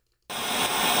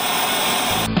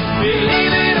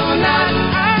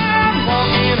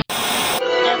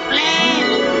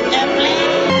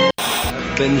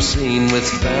been seen with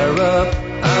Farrah.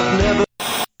 I've never.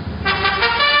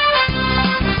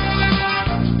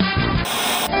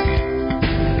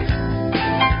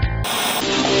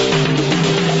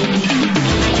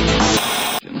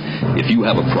 If you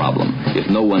have a problem, if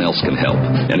no one else can help,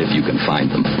 and if you can find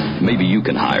them, maybe you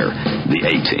can hire the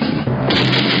A-Team.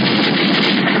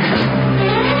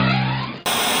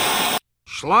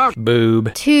 Schlock.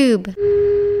 Boob. Tube.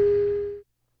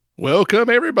 Welcome,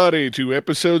 everybody, to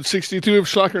episode 62 of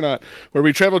Schlockernaut, where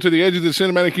we travel to the edge of the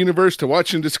cinematic universe to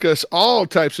watch and discuss all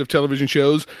types of television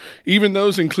shows, even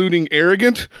those including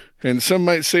arrogant and some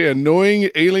might say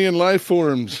annoying alien life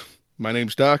forms. My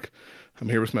name's Doc. I'm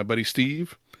here with my buddy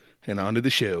Steve. And on to the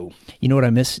show. You know what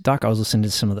I miss, Doc? I was listening to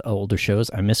some of the older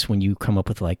shows. I miss when you come up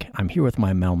with, like, I'm here with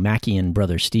my Malmachian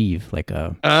brother, Steve. Like,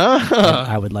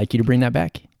 I would like you to bring that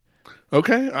back.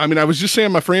 Okay. I mean, I was just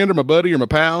saying my friend or my buddy or my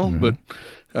pal, but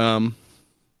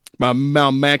my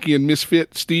Malmachian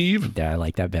misfit, Steve. Yeah, I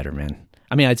like that better, man.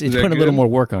 I mean, it's putting a little more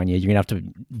work on you. You're going to have to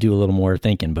do a little more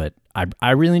thinking, but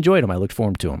I really enjoyed them. I looked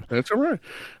forward to them. That's all right.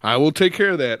 I will take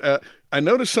care of that. I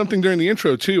noticed something during the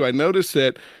intro, too. I noticed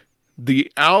that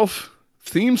the ALF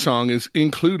theme song is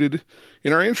included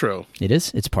in our intro. It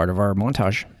is. It's part of our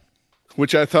montage.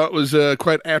 Which I thought was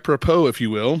quite apropos, if you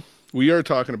will. We are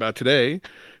talking about today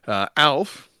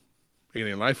ALF,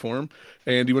 Alien Life Form.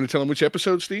 And do you want to tell them which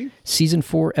episode, Steve? Season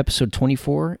 4, episode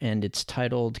 24, and it's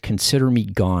titled Consider Me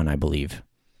Gone, I believe.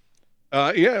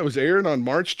 Yeah, it was aired on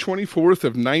March 24th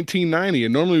of 1990.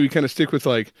 And normally we kind of stick with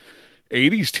like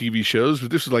 80s TV shows,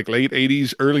 but this is like late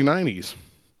 80s, early 90s.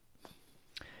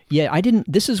 Yeah,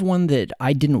 this is one that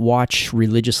I didn't watch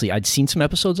religiously. I'd seen some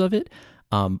episodes of it.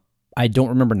 I don't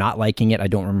remember not liking it. I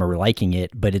don't remember liking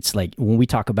it, but it's like when we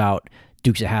talk about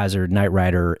Dukes of Hazzard, Knight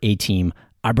Rider, A-Team,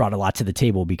 I brought a lot to the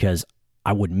table because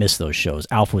I wouldn't miss those shows.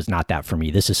 ALF was not that for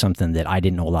me. This is something that I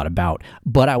didn't know a lot about,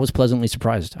 but I was pleasantly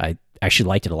surprised. I actually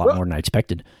liked it a lot more than I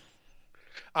expected.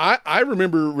 I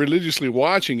remember religiously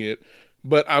watching it,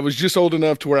 but I was just old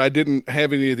enough to where I didn't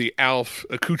have any of the ALF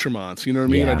accoutrements. You know what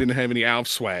I mean? Yeah. I didn't have any ALF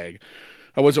swag.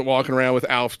 I wasn't walking around with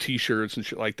ALF t-shirts and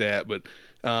shit like that, but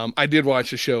I did watch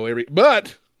the show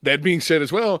but that being said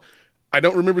as well, I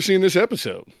don't remember seeing this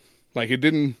episode. Like, it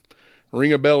didn't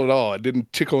ring a bell at all. It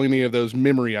didn't tickle any of those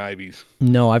memory ivies.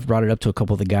 No, I've brought it up to a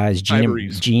couple of the guys.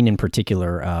 Ivories. Gene in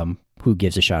particular, who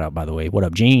gives a shout out, by the way. What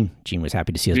up, Gene? Gene was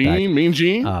happy to see us back. Mean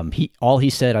Gene? He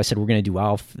said, I said, we're going to do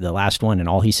ALF, the last one, and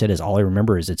all he said is, all I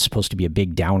remember is it's supposed to be a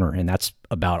big downer, and that's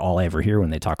about all I ever hear when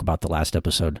they talk about the last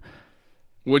episode.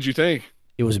 What'd you think?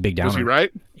 It was a big downer. Was he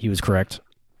right? He was correct.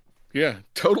 Yeah,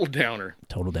 total downer.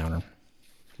 Total downer.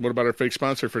 What about our fake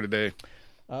sponsor for today?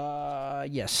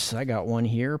 Yes, I got one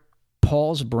here.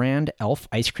 Paul's brand ALF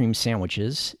ice cream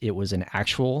sandwiches. It was an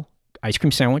actual ice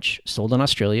cream sandwich sold in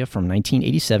Australia from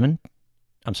 1987.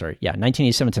 I'm sorry,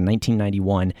 1987 to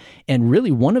 1991. And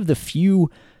really one of the few,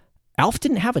 ALF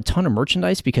didn't have a ton of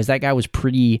merchandise because that guy was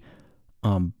pretty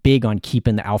big on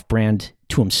keeping the ALF brand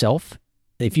to himself.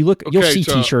 If you look, you'll see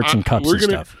t-shirts and cups and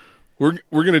stuff. We're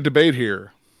going to debate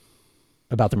here.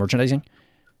 About the merchandising?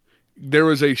 There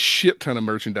was a shit ton of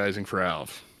merchandising for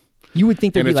ALF. You would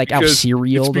think there'd be like ALF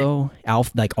cereal, though?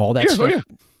 ALF, like all that stuff? Yeah.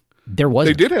 There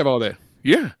wasn't. They did have all that.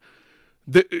 Yeah.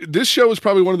 This show was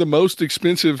probably one of the most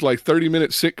expensive, like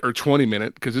 30-minute or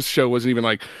 20-minute, because this show wasn't even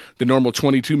like the normal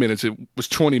 22 minutes. It was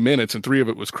 20 minutes, and 3 of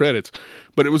it was credits.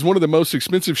 But it was one of the most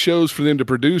expensive shows for them to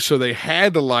produce, so they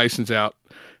had to license out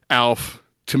ALF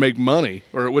to make money,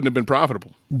 or it wouldn't have been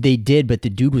profitable. They did, but the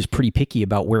dude was pretty picky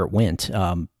about where it went.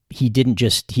 He didn't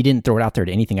throw it out there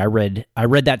to anything. I read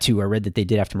that too. I read that they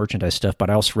did have to merchandise stuff, but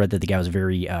I also read that the guy was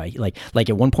very like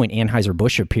at one point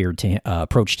Anheuser-Busch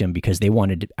approached him because they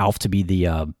wanted ALF to be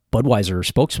the Budweiser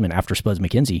spokesman after Spuds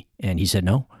McKenzie, and he said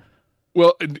no.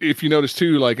 Well, if you notice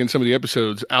too, like in some of the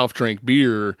episodes, ALF drank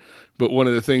beer, but one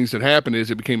of the things that happened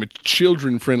is it became a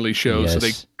children-friendly show. Yes. So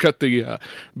they cut the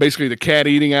basically the cat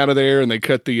eating out of there, and they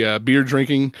cut the beer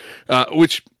drinking,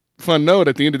 which. Fun note,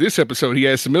 at the end of this episode, he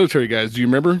asked the military guys, do you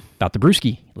remember? About the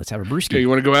brewski. Let's have a brewski. Yeah, you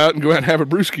want to go out and have a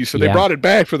brewski. So they brought it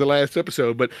back for the last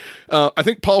episode. But I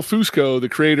think Paul Fusco, the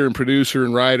creator and producer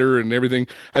and writer and everything,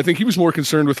 I think he was more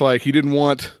concerned with, like, he didn't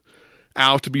want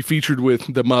ALF to be featured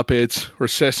with the Muppets or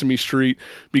Sesame Street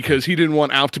because he didn't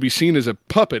want ALF to be seen as a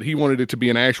puppet. He wanted it to be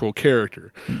an actual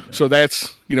character. So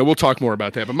that's, we'll talk more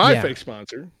about that. But my fake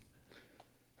sponsor...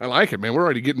 I like it, man. We're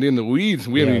already getting in the weeds.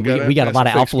 We got a lot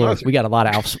of ALF lore. We got a lot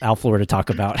of ALF lore to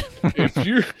talk about.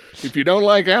 if you don't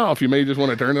like ALF, you may just want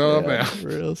to turn it off now.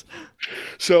 Real.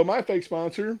 So my fake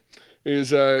sponsor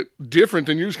is different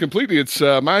than yours completely. It's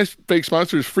my fake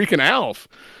sponsor is freaking Alf.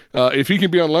 If he can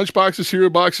be on Lunchboxes, Hero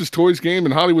Boxes, Toys Game,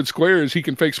 and Hollywood Squares, he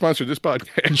can fake sponsor this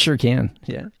podcast. He sure can.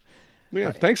 Yeah. Yeah.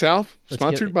 Right. Thanks, Alf.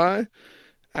 Sponsored by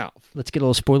Alf. Let's get a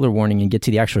little spoiler warning and get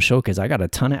to the actual show because I got a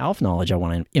ton of Alf knowledge I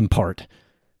want to impart.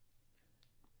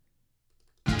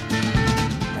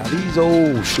 Now, these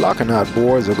old Schlockenot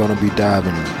boys are going to be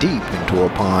diving deep into a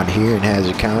pond here in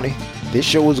Hazard County. This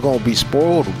show is going to be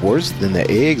spoiled worse than the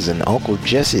eggs in Uncle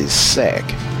Jesse's sack.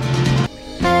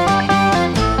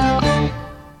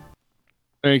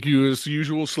 Thank you, as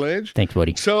usual, Sledge. Thanks,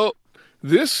 buddy. So,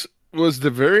 this was the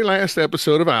very last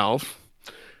episode of Alf,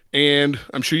 and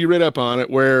I'm sure you read up on it,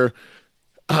 where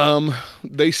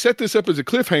they set this up as a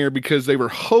cliffhanger because they were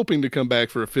hoping to come back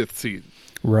for a 5th season.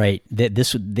 Right. They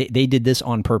did this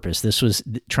on purpose. This was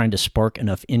trying to spark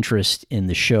enough interest in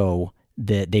the show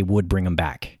that they would bring them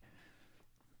back.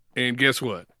 And guess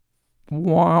what?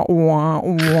 Wah, wah,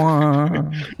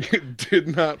 wah. It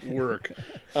did not work.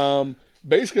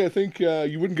 Basically, I think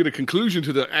you wouldn't get a conclusion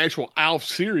to the actual Alf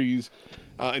series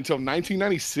until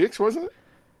 1996, wasn't it?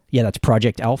 Yeah, that's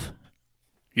Project Alf.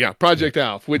 Yeah, Project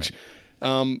Alf, which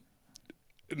not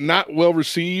well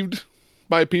received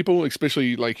by people,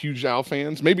 especially like huge Alf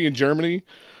fans. Maybe in Germany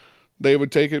they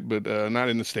would take it, but not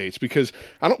in the States, because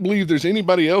I don't believe there's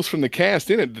anybody else from the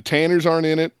cast in it. The Tanners aren't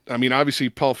in it. I mean, obviously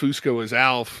Paul Fusco is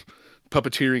Alf,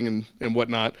 puppeteering and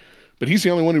whatnot, but he's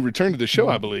the only one who returned to the show,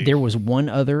 I believe. There was one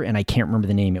other, and I can't remember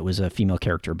the name. It was a female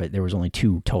character, but there was only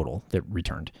 2 total that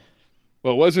returned.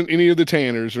 Well, it wasn't any of the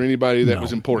Tanners or anybody that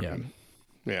was important.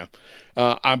 Yeah.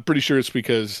 I'm pretty sure it's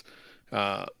because,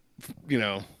 you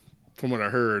know, from what I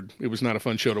heard, it was not a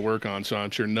fun show to work on, so I'm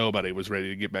sure nobody was ready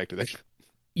to get back to that.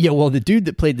 Yeah, well, the dude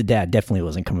that played the dad definitely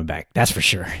wasn't coming back. That's for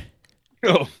sure.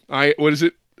 Oh, what is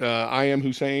it? I Am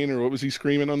Hussein, or what was he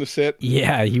screaming on the set?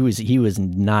 Yeah, he was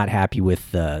not happy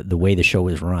with the way the show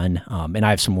was run. And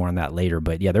I have some more on that later.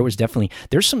 But yeah,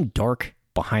 there's some dark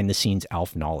behind the scenes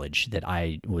Alf knowledge that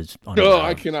I was unaware of.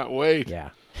 I cannot wait. Yeah.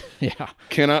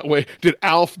 Cannot wait. Did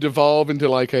Alf devolve into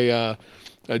like a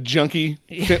junkie,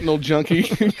 fentanyl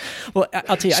junkie? Well,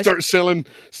 I'll tell you, start selling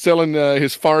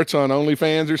his farts on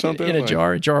OnlyFans or something in a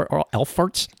jar Alf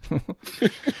farts.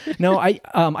 No,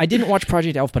 I didn't watch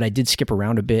Project Alf, but I did skip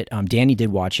around a bit. Danny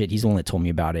did watch it. He's the one that told me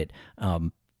about it.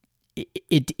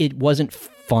 It wasn't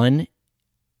fun.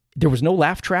 There was no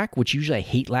laugh track, which usually I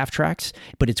hate laugh tracks,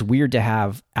 but it's weird to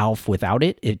have Alf without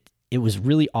it. It was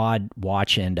really odd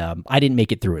watch, and I didn't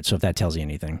make it through it. So if that tells you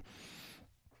anything.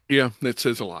 Yeah, that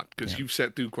says a lot, because you've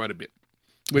sat through quite a bit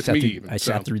with me. I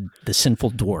sat through The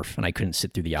Sinful Dwarf, and I couldn't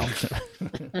sit through the Alf.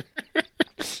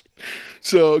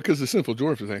 So, because The Sinful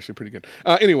Dwarf is actually pretty good.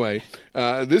 Anyway,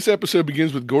 this episode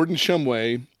begins with Gordon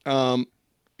Shumway.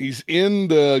 He's in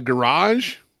the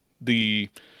garage. That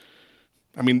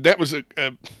was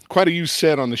quite a used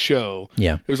set on the show.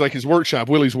 Yeah. It was like his workshop,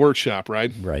 Willie's workshop,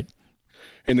 right? Right.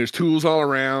 And there's tools all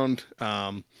around.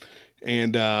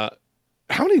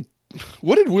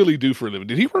 What did Willie do for a living?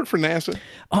 Did he work for NASA?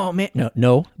 Oh, man,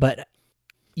 no. But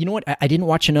you know what? I didn't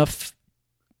watch enough.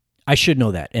 I should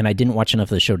know that. And I didn't watch enough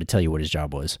of the show to tell you what his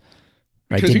job was.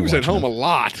 Because he was at home a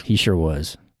lot. He sure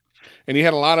was. And he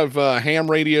had a lot of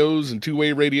ham radios and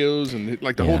two-way radios. And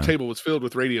the whole table was filled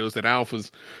with radios that Alf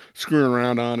was screwing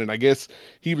around on. And I guess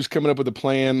he was coming up with a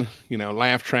plan,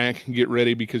 laugh track, get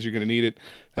ready because you're going to need it.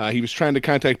 He was trying to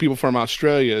contact people from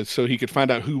Australia so he could find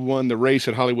out who won the race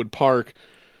at Hollywood Park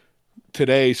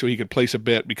today, so he could place a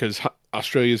bet because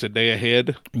Australia's a day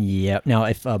ahead. Yeah. Now,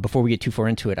 if before we get too far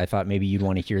into it, I thought maybe you'd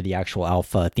want to hear the actual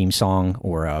Alf theme song,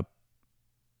 or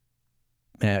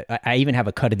I even have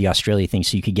a cut of the Australia thing,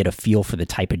 so you could get a feel for the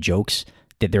type of jokes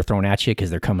that they're throwing at you, because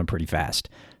they're coming pretty fast.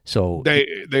 So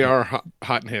they are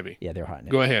hot and heavy. Yeah, they're hot and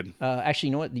heavy. Go ahead. Actually,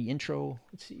 you know what? The intro.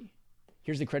 Let's see.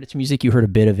 Here's the credits music. You heard a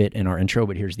bit of it in our intro,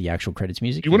 but here's the actual credits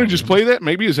music. You want to just play that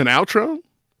maybe as an outro?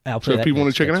 So if people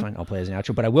want to check it out, fine. I'll play as an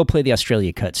outro, but I will play the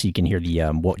Australia cut so you can hear the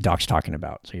what Doc's talking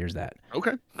about. So here's that.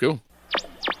 Okay, cool.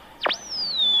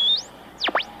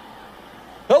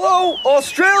 Hello,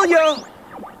 Australia!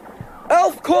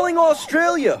 Alf calling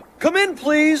Australia. Come in,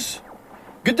 please.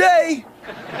 Good day.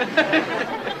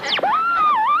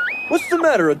 What's the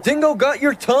matter? A dingo got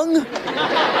your tongue?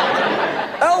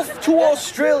 Alf to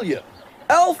Australia.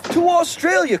 Alf to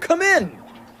Australia. Come in.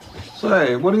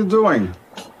 Say, what are you doing?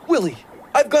 Willie,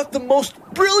 I've got the most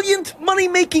brilliant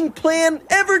money-making plan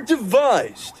ever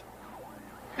devised.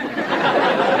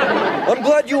 I'm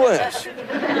glad you asked. Did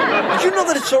you know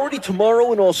that it's already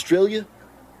tomorrow in Australia?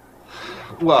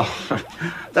 Well,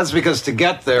 that's because to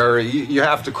get there, you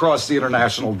have to cross the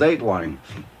international date line.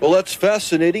 Well, that's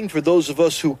fascinating for those of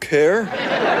us who care.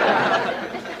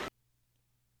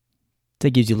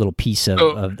 That gives you a little piece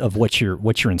of what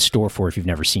you're in store for if you've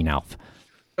never seen Alf.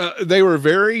 They were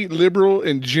very liberal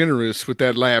and generous with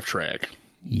that laugh track.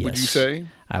 Yes. Would you say?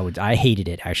 I hated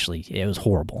it, actually. It was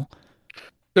horrible.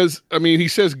 Because, I mean, he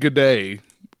says good day.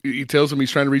 He tells him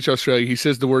he's trying to reach Australia. He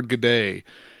says the word good day.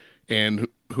 And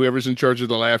whoever's in charge of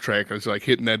the laugh track is like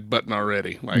hitting that button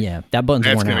already. Like, yeah, that button's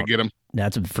that's worn going out. to get him.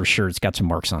 That's for sure. It's got some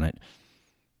marks on it.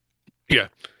 Yeah.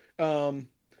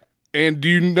 And do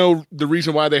you know the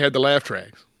reason why they had the laugh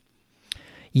tracks?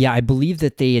 Yeah, I believe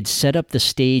that they had set up the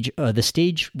stage. The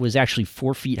stage was actually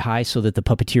 4 feet high so that the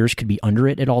puppeteers could be under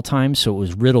it at all times. So it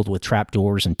was riddled with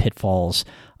trapdoors and pitfalls.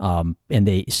 And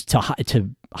they to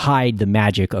hide the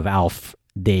magic of Alf,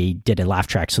 they did a laugh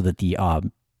track so that the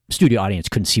studio audience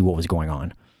couldn't see what was going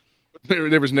on.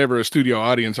 There was never a studio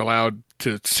audience allowed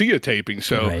to see a taping,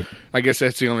 so Right. I guess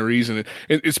that's the only reason.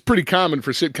 It's pretty common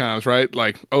for sitcoms, right?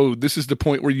 Like, oh, this is the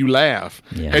point where you laugh.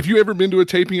 Yeah. Have you ever been to a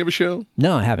taping of a show?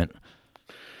 No, I haven't.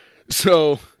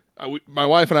 So my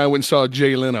wife and I went and saw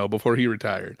Jay Leno before he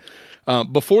retired.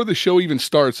 Before the show even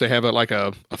starts, they have a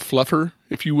fluffer,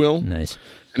 if you will. Nice.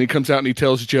 And he comes out and he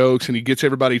tells jokes and he gets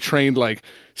everybody trained like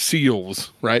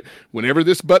SEALs, right? Whenever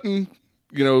this button,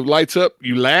 lights up,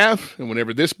 you laugh. And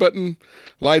whenever this button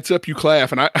lights up, you clap.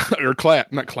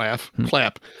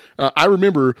 Clap. I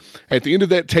remember at the end of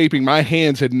that taping, my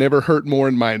hands had never hurt more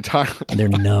in my entire life. They're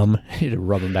numb. You had to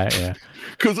rub them back, yeah.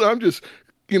 Because I'm just,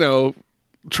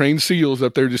 trained SEALs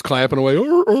up there just clapping away. It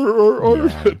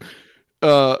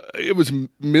was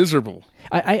miserable.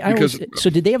 So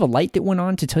did they have a light that went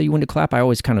on to tell you when to clap? I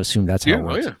always kind of assumed that's how it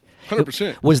works. Yeah,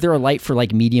 100%. Was there a light for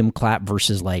like medium clap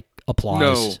versus like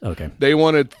applause? No. Okay. They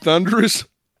wanted thunderous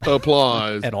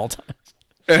applause At all times.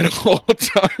 at all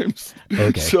times.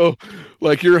 Okay. So,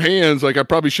 like your hands, like I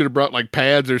probably should have brought like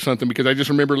pads or something because I just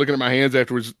remember looking at my hands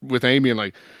afterwards with Amy and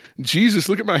like, Jesus,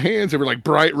 look at my hands. They were like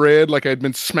bright red, like I'd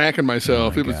been smacking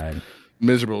myself. Oh my It was God.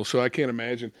 miserable. So I can't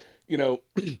imagine.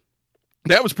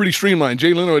 That was pretty streamlined.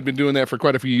 Jay Leno had been doing that for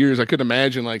quite a few years. I couldn't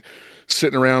imagine like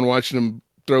sitting around watching him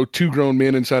throw two grown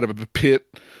men inside of a pit,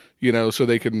 so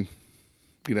they can,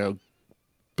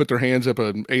 put their hands up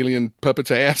an alien puppet's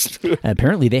ass.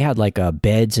 Apparently, they had like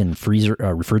beds and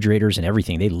refrigerators and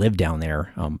everything. They lived down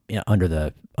there under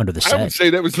the set. I would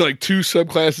say that was like two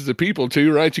subclasses of people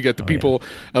too, right? You got the people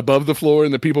above the floor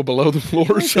and the people below the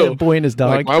floor. So boy and his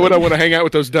dog. like, why would I want to hang out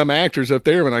with those dumb actors up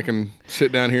there when I can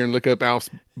sit down here and look up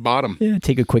Alf's bottom? Yeah,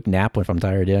 take a quick nap if I'm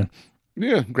tired. Yeah.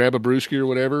 Yeah, grab a brewski or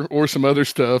whatever, or some other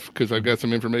stuff because I've got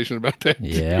some information about that.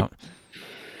 Yeah.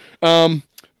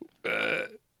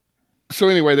 So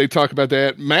anyway, they talk about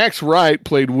that. Max Wright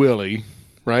played Willie,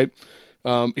 right?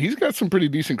 He's got some pretty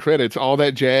decent credits. All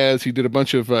That Jazz. He did a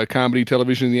bunch of comedy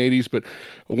television in the 80s, but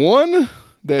one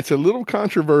that's a little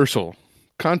controversial.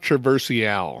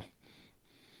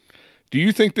 Do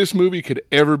you think this movie could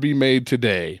ever be made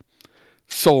today?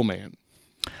 Soul Man.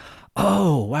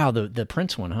 Oh, wow. The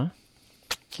Prince one, huh?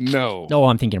 No. Oh,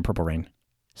 I'm thinking of Purple Rain.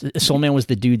 Soul Man was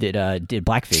the dude that did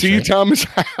blackface. C. Right? Thomas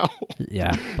Howell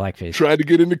Yeah, blackface. tried to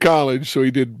get into college, so he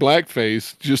did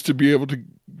blackface just to be able to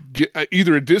get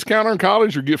either a discount on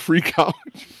college or get free college.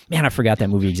 Man, I forgot that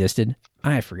movie existed.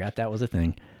 I forgot that was a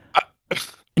thing.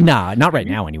 Nah, not right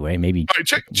now anyway. Maybe. All right,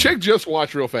 check Just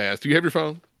Watch real fast. Do you have your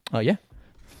phone? Oh, yeah.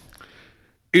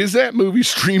 Is that movie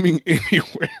streaming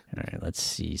anywhere? All right, let's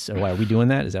see. So why are we doing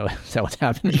that? Is that what's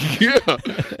happening? Yeah,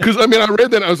 because I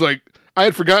read that and I was like, I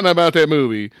had forgotten about that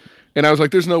movie, and I was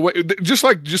like, there's no way. Just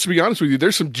to be honest with you,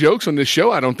 there's some jokes on this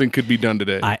show I don't think could be done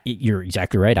today. You're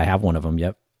exactly right. I have one of them.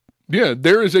 Yep. Yeah,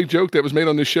 there is a joke that was made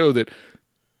on this show that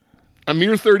a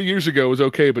mere 30 years ago was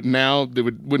okay, but now they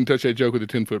wouldn't touch that joke with a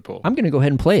 10-foot pole. I'm going to go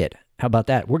ahead and play it. How about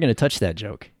that? We're going to touch that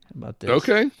joke. How about this?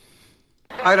 Okay.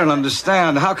 I don't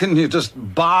understand. How can you just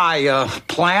buy a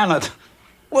planet?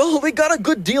 Well, they got a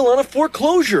good deal on a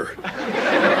foreclosure.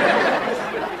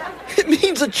 It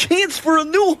means a chance for a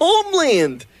new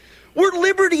homeland, where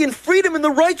liberty and freedom and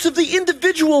the rights of the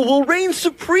individual will reign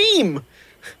supreme.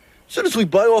 As soon as we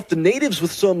buy off the natives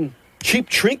with some cheap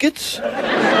trinkets.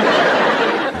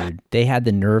 Dude, they had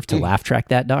the nerve to laugh track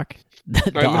that, Doc.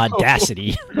 The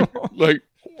audacity. Like,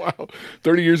 wow,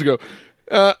 30 years ago.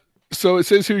 So it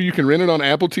says here you can rent it on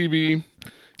Apple TV.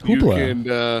 Hoopla. You can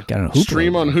Hoopla.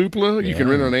 stream on Hoopla. Yeah. You can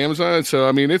rent it on Amazon.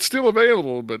 So, it's still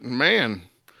available, but man.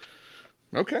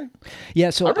 Okay. Yeah,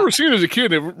 so I remember seeing it as a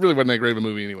kid. It really wasn't that great of a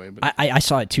movie anyway. But I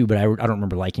saw it too, but I don't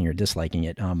remember liking or disliking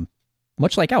it.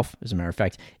 Much like Alf, as a matter of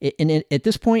fact. At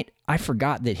this point, I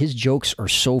forgot that his jokes are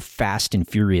so fast and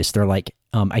furious. They're like,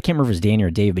 I can't remember if it was Danny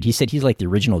or Dave, but he said he's like the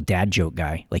original dad joke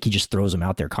guy. Like he just throws them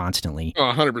out there constantly.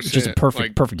 100%. It's just a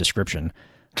perfect description.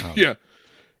 Yeah.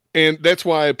 And that's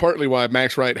partly why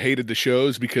Max Wright hated the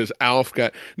shows, because Alf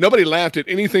nobody laughed at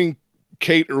anything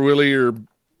Kate or Willie or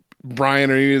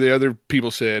Brian or any of the other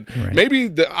people said. Right. Maybe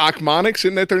the Achmonics,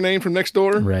 isn't that their name from next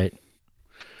door? Right.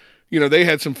 They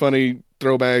had some funny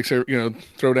throwbacks, or,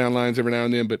 throw down lines every now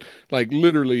and then, but like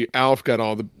literally Alf got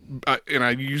all the, and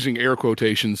I'm using air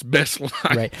quotations, best lines.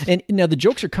 Right. And now the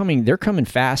jokes are coming, they're coming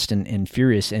fast and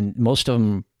furious, and most of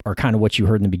them are kind of what you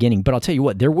heard in the beginning. But I'll tell you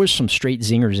what, there was some straight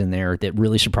zingers in there that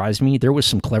really surprised me. There was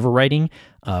some clever writing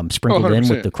sprinkled in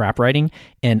with the crap writing.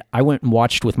 And I went and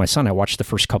watched with my son. I watched the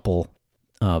first couple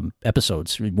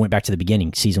episodes. We went back to the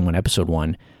beginning, season 1, episode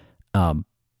 1.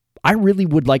 I really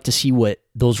would like to see what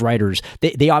those writers,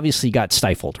 they obviously got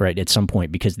stifled, right, at some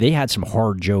point, because they had some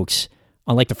hard jokes.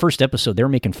 On like the first episode, they were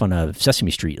making fun of Sesame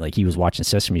Street. Like he was watching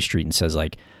Sesame Street and says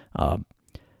like,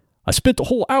 I spent the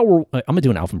whole hour. I'm gonna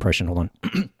do an Alf impression. Hold on.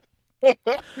 I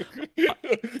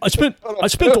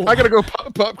gotta go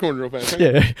pop popcorn real fast.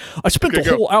 Yeah, I spent the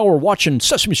whole hour watching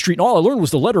Sesame Street, and all I learned was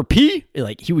the letter P.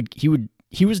 Like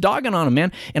he was dogging on him,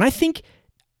 man. And I think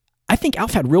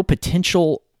Alf had real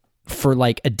potential for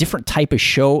like a different type of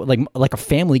show, like a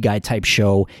Family Guy type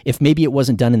show. If maybe it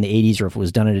wasn't done in the 80s, or if it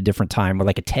was done at a different time, or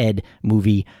like a Ted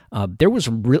movie.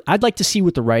 I'd like to see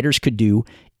what the writers could do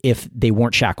if they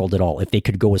weren't shackled at all, if they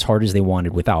could go as hard as they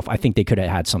wanted with Alf. I think they could have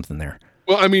had something there.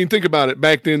 Well, I mean, think about it.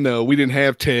 Back then, though, we didn't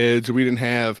have Teds, or we didn't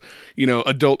have,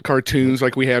 adult cartoons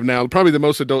like we have now. Probably the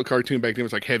most adult cartoon back then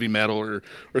was like Heavy Metal or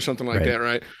something like that,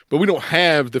 right? But we don't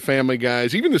have the Family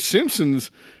Guys. Even the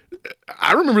Simpsons,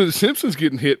 I remember the Simpsons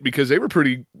getting hit because they were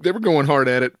going hard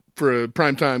at it for a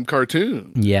primetime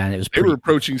cartoon. Yeah, and they were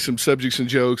approaching some subjects and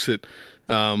jokes that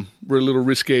were a little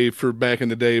risque for back in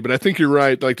the day. But I think you're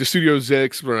right. Like the studio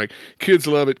execs were like, kids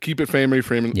love it. Keep it family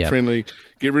friendly.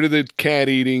 Get rid of the cat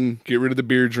eating. Get rid of the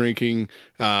beer drinking.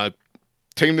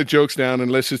 Tame the jokes down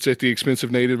unless it's at the expense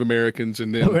of Native Americans.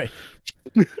 And then, right.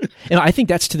 And I think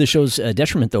that's to the show's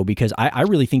detriment, though, because I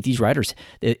really think these writers,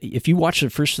 if you watch the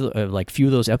first few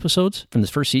of those episodes from this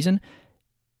first season,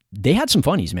 they had some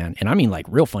funnies, man. And I mean like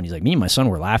real funnies. Like me and my son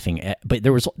were laughing, but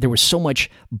there was so much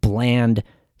bland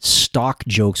stock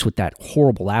jokes with that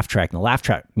horrible laugh track, and the laugh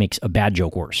track makes a bad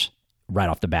joke worse right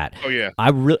off the bat. Oh yeah. I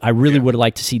really would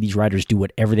like to see these writers do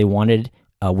whatever they wanted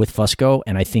with Fusco,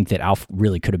 and I think that Alf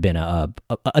really could have been an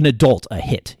adult, a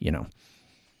hit,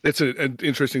 That's an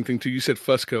interesting thing too. You said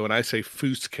Fusco and I say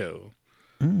Fusco.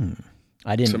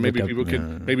 I didn't. So maybe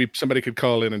maybe somebody could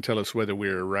call in and tell us whether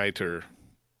we're right or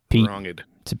wronged.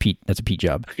 It's a Pete. That's a Pete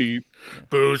job.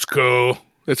 Fusco.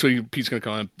 That's what Pete's going to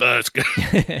call him. Fusco.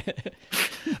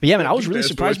 But yeah, man, I was really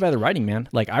surprised by the writing, man.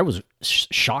 Like I was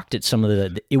shocked at some of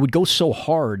it would go so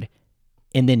hard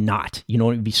and then not, it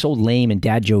would be so lame and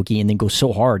dad jokey and then go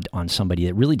so hard on somebody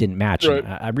that really didn't match. Right.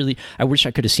 I wish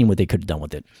I could have seen what they could have done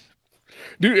with it.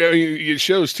 Dude, I mean, it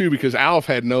shows too, because Alf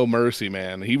had no mercy,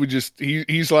 man. He would just,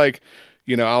 he's like,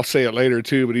 I'll say it later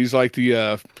too, but he's like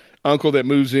the uncle that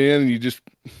moves in and you just,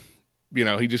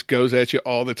 he just goes at you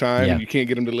all the time. Yeah. And you can't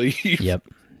get him to leave. Yep.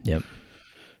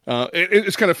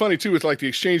 It's kind of funny too with like the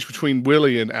exchange between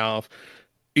Willie and Alf.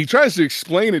 He tries to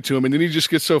explain it to him, and then he just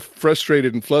gets so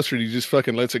frustrated and flustered, he just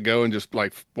fucking lets it go and just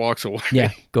like walks away.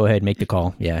 Yeah, go ahead, make the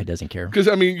call. Yeah, he doesn't care. Because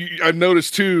I mean, I've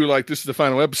noticed too, like this is the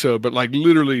final episode, but like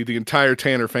literally the entire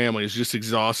Tanner family is just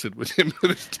exhausted with him at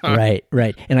this time.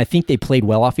 Right. And I think they played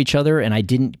well off each other, and I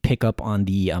didn't pick up on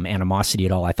the animosity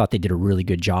at all. I thought they did a really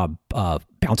good job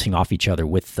bouncing off each other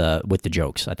with the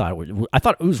jokes. I thought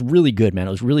it was really good, man.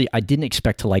 It was really, I didn't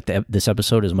expect to like this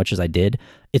episode as much as I did.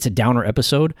 It's a downer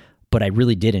episode, but I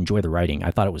really did enjoy the writing.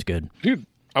 I thought it was good. Dude,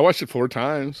 I watched it 4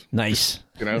 times. Nice.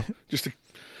 Just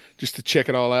to check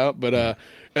it all out. But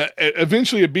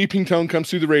eventually a beeping tone comes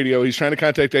through the radio. He's trying to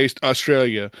contact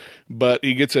Australia, but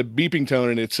he gets a beeping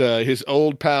tone, and it's his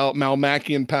old pal,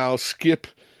 Malmacian pal, Skip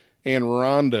and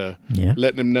Rhonda,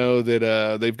 letting him know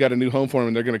that they've got a new home for him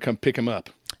and they're going to come pick him up.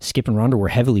 Skip and Rhonda were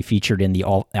heavily featured in the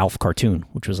Alf cartoon,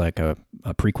 which was like a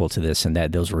prequel to this, and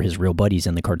that those were his real buddies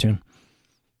in the cartoon.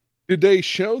 Did they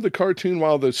show the cartoon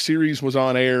while the series was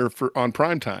on air on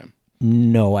primetime?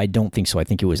 No, I don't think so. I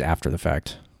think it was after the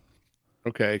fact.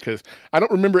 Okay, because I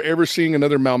don't remember ever seeing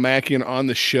another Malmacian on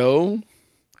the show.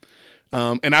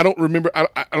 And I don't remember, I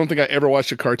don't think I ever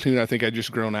watched a cartoon. I think I'd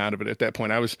just grown out of it at that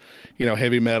point. I was,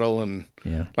 heavy metal and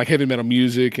like heavy metal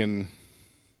music and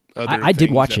other I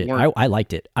did watch it. I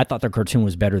liked it. I thought the cartoon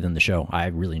was better than the show. I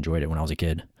really enjoyed it when I was a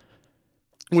kid.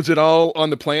 Was it all on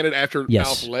the planet after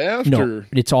Alf left? No,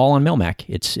 it's all on Melmac.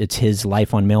 It's his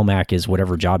life on Melmac is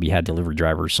whatever job he had, delivery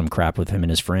driver, some crap with him and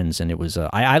his friends. And it was,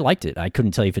 I liked it. I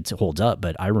couldn't tell you if it holds up,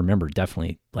 but I remember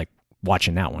definitely like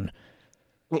watching that one.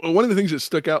 Well, one of the things that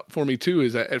stuck out for me too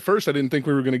is that at first I didn't think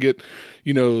we were going to get,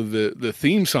 the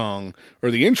theme song or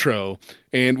the intro,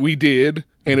 and we did,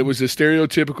 and it was a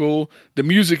stereotypical. The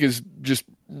music is just,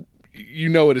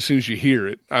 it as soon as you hear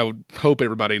it. I would hope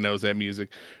everybody knows that music,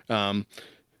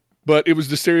 but it was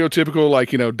the stereotypical,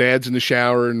 like, dad's in the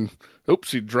shower and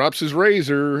oops, he drops his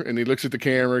razor and he looks at the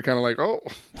camera, kind of like, oh,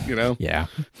 Yeah.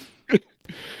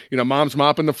 Mom's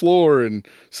mopping the floor and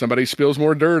somebody spills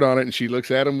more dirt on it and she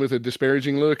looks at him with a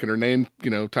disparaging look and her name,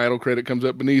 title credit comes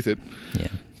up beneath it. Yeah.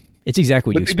 It's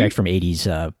exactly what you expect from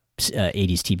 80s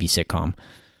TV sitcom.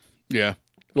 Yeah.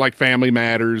 Like Family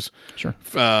Matters. Sure.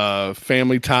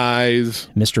 Family Ties.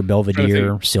 Mr.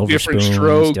 Belvedere, Silver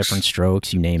Spoons, Different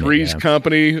Strokes, you name Three's it. Yeah.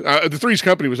 Company. The Three's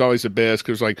Company was always the best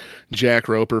because like Jack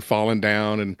Roper falling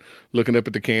down and looking up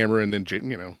at the camera and then,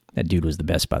 That dude was the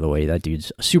best, by the way. That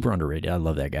dude's super underrated. I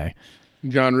love that guy.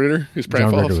 John Ritter.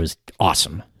 John Ritter was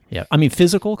awesome. Yeah. I mean,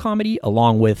 physical comedy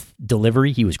along with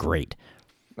delivery, he was great.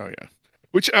 Oh, yeah.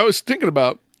 Which I was thinking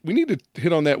about. We need to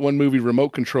hit on that one movie,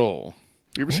 Remote Control.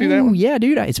 You ever see that one? Yeah,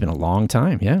 dude. It's been a long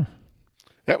time. Yeah.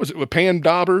 That was with Pam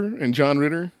Dauber and John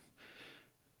Ritter.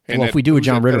 And well, if we do a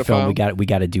John Ritter film, we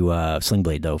got to do Sling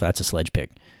Blade though. That's a sledge pick.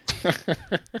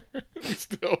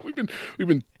 Still, we've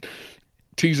been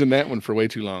teasing that one for way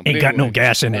too long. Ain't got no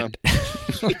gas in it.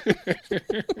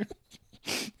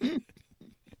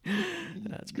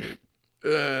 That's great.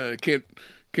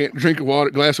 Can't drink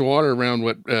glass of water around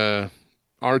what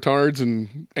artards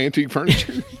and antique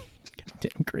furniture.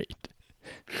 Damn great.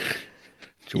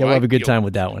 Yeah, we'll have a good time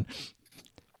with that one.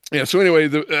 Yeah. So anyway,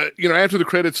 after the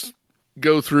credits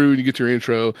go through and you get your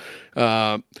intro,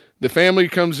 the family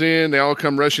comes in. They all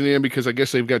come rushing in because I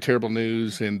guess they've got terrible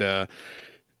news, and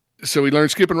so we learn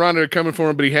Skip and Rhonda are coming for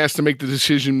him, but he has to make the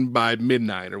decision by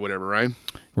midnight or whatever, right?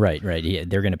 Right. Yeah,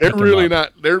 they're going to.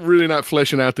 They're really not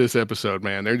fleshing out this episode,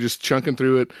 man. They're just chunking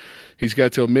through it. He's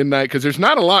got till midnight because there's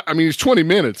not a lot. I mean, it's 20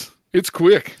 minutes. It's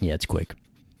quick. Yeah, it's quick.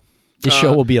 This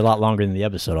show will be a lot longer than the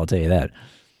episode, I'll tell you that.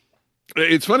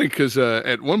 It's funny because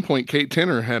at one point, Kate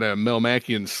Tenner had a Mel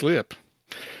Mackian slip.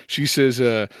 She says,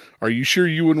 are you sure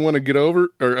you wouldn't want to get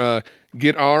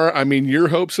your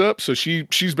hopes up? So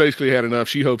she's basically had enough.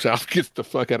 She hopes Alf gets the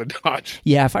fuck out of Dodge.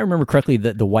 Yeah, if I remember correctly,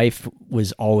 the wife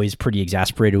was always pretty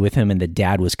exasperated with him, and the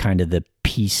dad was kind of the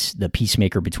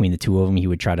peacemaker between the two of them. He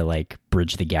would try to like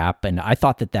bridge the gap, and I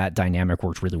thought that dynamic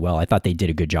worked really well. I thought they did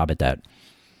a good job at that.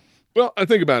 Well, I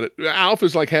think about it. Alf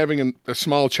is like having a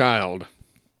small child.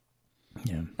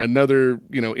 Yeah. Another,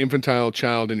 infantile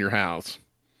child in your house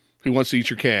who wants to eat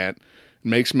your cat,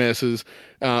 makes messes.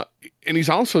 And he's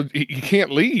also, he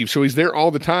can't leave. So he's there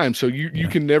all the time. So you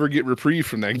can never get reprieve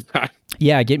from that guy.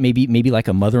 Yeah. I get maybe like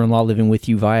a mother-in-law living with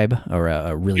you vibe, or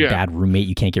a really bad roommate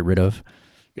you can't get rid of.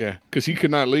 Yeah. Cause he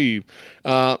could not leave.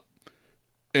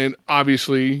 And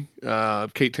obviously,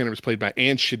 Kate Tenner was played by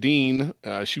Ann Shadeen.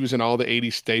 She was in all the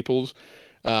 80s staples.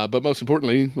 But most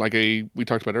importantly, like we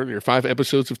talked about earlier, 5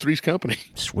 episodes of Three's Company.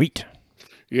 Sweet.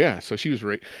 Yeah, so she was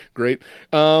great.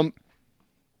 And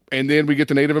then we get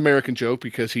the Native American joke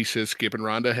because he says Skip and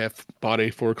Rhonda have bought a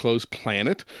foreclosed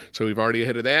planet. So we've already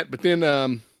ahead of that. But then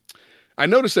I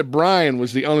noticed that Brian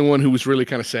was the only one who was really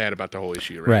kind of sad about the whole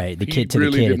issue. Right. The kid,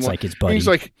 it's like his buddy. He's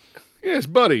like, yeah, it's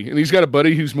buddy. And he's got a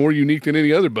buddy who's more unique than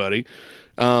any other buddy.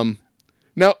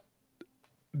 Now,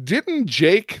 didn't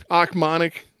Jake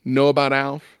Ochmonick know about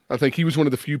Alf? I think he was one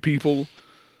of the few people.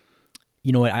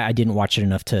 You know what? I didn't watch it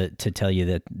enough to tell you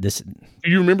that this.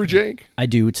 Do you remember Jake? I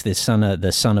do. It's the son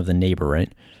of the neighbor,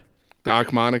 right? The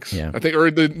Ochmonicks. Yeah. I think, or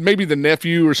maybe the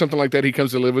nephew or something like that. He comes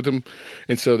to live with them,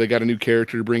 and so they got a new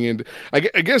character to bring in. I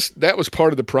guess that was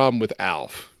part of the problem with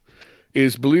Alf.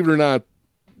 Is, believe it or not,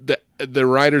 the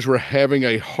writers were having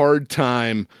a hard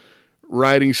time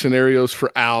writing scenarios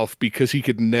for Alf because he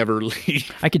could never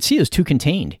leave. I could see those too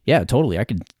contained. Yeah, totally. I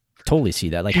could totally see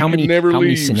that. Like, how many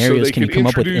scenarios so can you come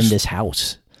up with in this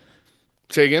house?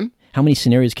 Say again? How many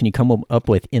scenarios can you come up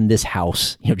with in this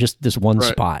house? Just this one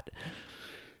spot.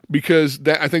 Because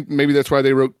I think maybe that's why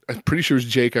they wrote, I'm pretty sure it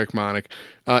was Jake Ochmonick,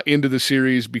 into the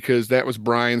series, because that was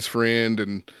Brian's friend,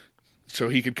 and so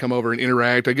he could come over and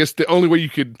interact. I guess the only way you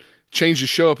could change the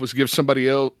show up was give somebody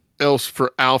else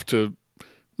for Alf to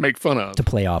make fun of. To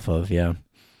play off of, yeah.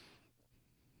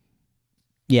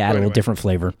 Yeah, add a little different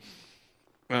flavor.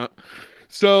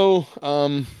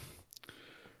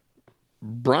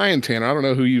 Brian Tanner, I don't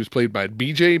know who he was played by.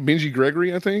 Benji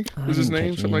Gregory, I think was his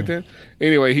name, something like that.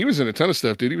 Anyway, he was in a ton of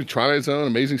stuff, dude. He was Twilight Zone,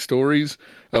 Amazing Stories,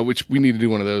 which we need to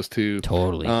do one of those too.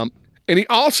 Totally. And he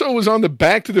also was on the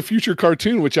Back to the Future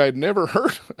cartoon, which I had never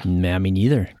heard of. Nah, me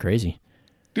neither. Crazy.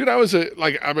 Dude, I was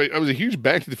a huge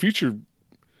Back to the Future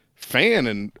fan,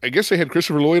 and I guess they had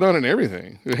Christopher Lloyd on it and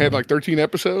everything. It had like 13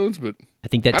 episodes, but I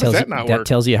think that how tells does you, that not that work?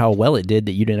 tells you how well it did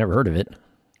that you'd never heard of it.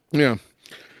 Yeah.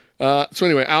 So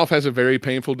anyway, Alf has a very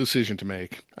painful decision to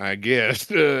make, I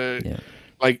guess.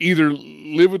 Like either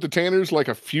live with the Tanners like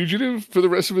a fugitive for the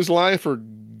rest of his life, or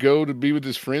go to be with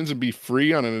his friends and be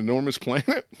free on an enormous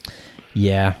planet.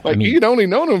 Yeah, Like I mean, he'd only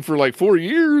known him for like 4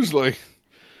 years. Like,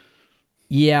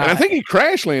 yeah, and I think he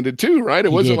crash landed too, right?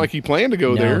 It wasn't did. like he planned to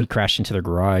go no, there. he crashed into their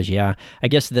garage. Yeah, I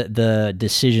guess the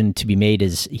decision to be made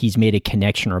is he's made a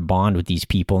connection or a bond with these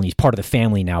people, and he's part of the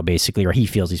family now, basically, or he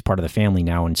feels he's part of the family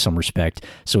now in some respect.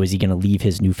 So is he going to leave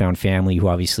his newfound family, who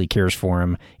obviously cares for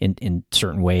him in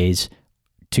certain ways,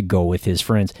 to go with his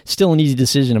friends? Still an easy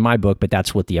decision in my book, but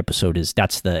that's what the episode is.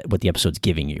 That's what the episode's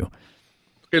giving you.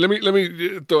 Okay, let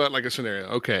me throw out like a scenario.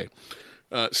 Okay,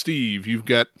 Steve, you've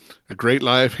got a great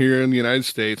life here in the United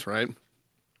States, right?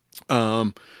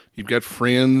 You've got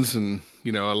friends and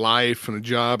a life and a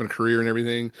job and a career and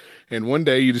everything. And one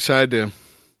day you decide to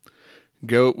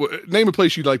go. Name a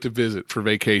place you'd like to visit for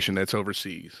vacation that's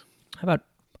overseas. How about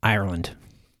Ireland?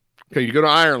 Okay, you go to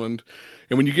Ireland,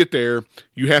 and when you get there,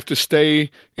 you have to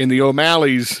stay in the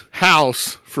O'Malley's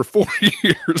house for 4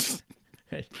 years.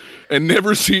 And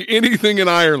never see anything in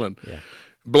Ireland. Yeah.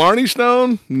 Blarney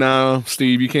Stone? No,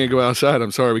 Steve, you can't go outside.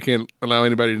 I'm sorry. We can't allow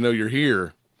anybody to know you're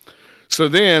here. So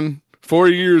then, 4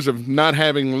 years of not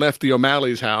having left the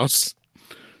O'Malley's house,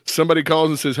 somebody calls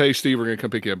and says, hey, Steve, we're going to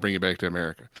come pick you up, bring you back to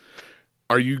America.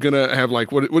 Are you going to have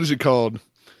like, what is it called?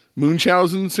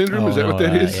 Munchausen syndrome? Is that what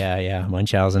that is? Yeah,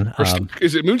 Munchausen.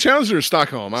 Is it Munchausen or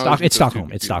Stockholm? It's Stockholm.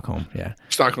 It's Stockholm, yeah.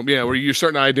 Stockholm, yeah, where you're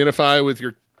starting to identify with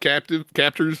your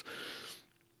captors.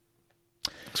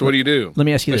 So what do you do? Let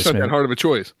me ask you That's this, not man. that hard of a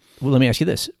choice. Well, let me ask you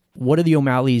this. What do the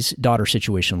O'Malley's daughter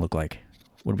situation look like?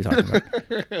 What are we talking about?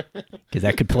 Because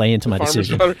that could play into my Farmer's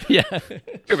decision. daughter? Yeah.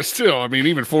 Yeah, but still, I mean,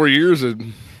 even 4 years of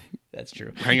That's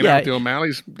true. hanging out with the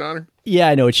O'Malley's daughter. Yeah,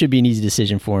 I know it should be an easy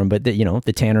decision for him, but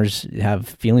the Tanners have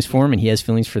feelings for him, and he has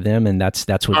feelings for them, and that's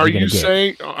what Are you're going you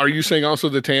to get. Are you saying also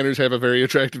the Tanners have a very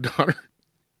attractive daughter?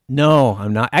 No,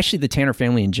 I'm not. Actually, the Tanner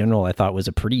family in general, I thought was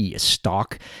a pretty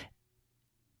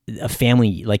a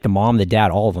family, like the mom, the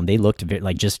dad, all of them. They looked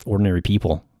like just ordinary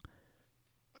people.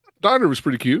 Daughter was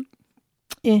pretty cute.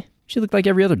 She looked like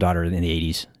every other daughter in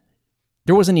the 80s.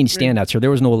 There wasn't any standouts here.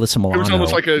 There was no Alyssa Milano. It was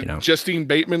almost like a Justine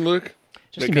Bateman look.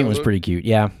 Justine Bateman was pretty cute.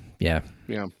 Yeah.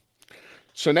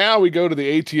 So now we go to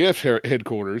the ATF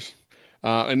headquarters,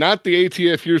 and not the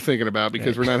ATF you're thinking about,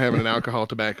 because we're not having an alcohol,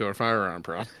 tobacco, or firearm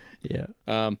problem. Yeah.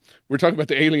 We're talking about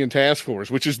the Alien Task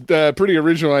Force, which is a pretty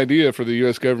original idea for the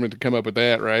U.S. government to come up with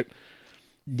that, right?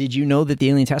 Did you know that the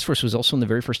Alien Task Force was also in the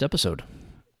very first episode?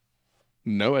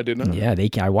 No, I did not. Yeah,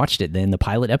 I watched it. Then the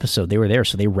pilot episode, they were there,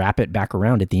 so they wrap it back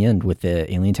around at the end with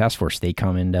the Alien Task Force. They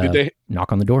come and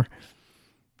knock on the door.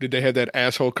 Did they have that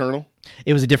asshole colonel?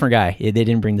 It was a different guy. They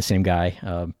didn't bring the same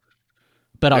guy.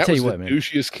 But I'll tell you what, man. That was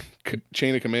the douchiest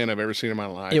chain of command I've ever seen in my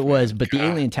life. It was, but the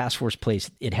Alien Task Force place,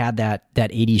 it had that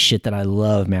 80s shit that I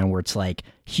love, man, where it's like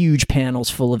huge panels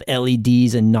full of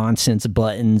LEDs and nonsense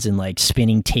buttons and like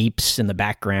spinning tapes in the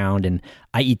background, and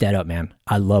I eat that up, man.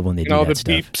 I love when they do all that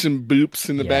the stuff. beeps and boops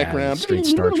in the background. Straight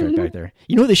Star Trek back there.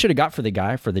 You know what they should have got for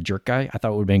the jerk guy? I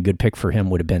thought would have been a good pick for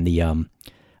him would have been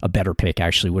a better pick,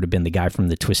 actually, would have been the guy from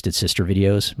the Twisted Sister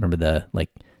videos. Remember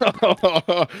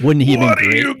wouldn't he have been What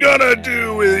great? are you gonna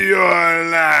do with your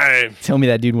life? Tell me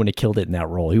that dude wouldn't have killed it in that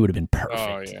role. He would have been perfect.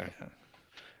 Oh, yeah.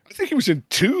 I think he was in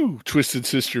 2 Twisted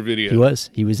Sister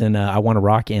videos. He was in I Want to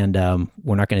Rock and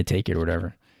We're Not Going to Take It or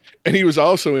whatever. And he was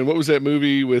also in, what was that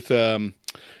movie with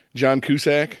John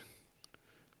Cusack?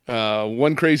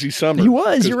 One Crazy Summer. He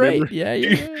was, you're right. Remember, Yeah.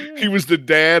 He was the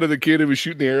dad of the kid who was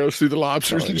shooting the arrows through the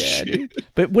lobsters and Yeah, shit. dude.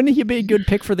 But wouldn't he be a good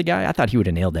pick for the guy? I thought he would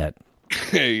have nailed that.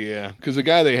 Yeah, because the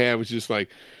guy they had was just like,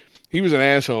 he was an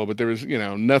asshole, but there was,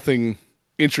 nothing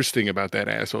interesting about that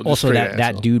asshole. Just Also, straight that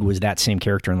asshole. dude was that same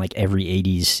character in like every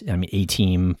 80s,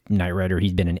 A-Team, Knight Rider.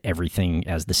 He's been in everything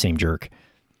as the same jerk.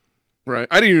 Right.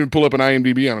 I didn't even pull up an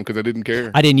IMDb on him because I didn't care.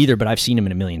 I didn't either, but I've seen him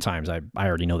in a million times. I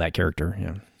already know that character.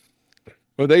 Yeah.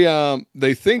 Well,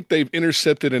 they think they've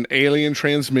intercepted an alien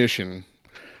transmission.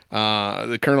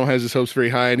 The colonel has his hopes very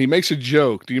high, and he makes a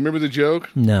joke. Do you remember the joke?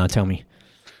 No, tell me.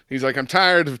 He's like, I'm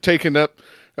tired of taking up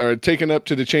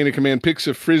to the chain of command pics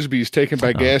of Frisbees taken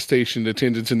by gas station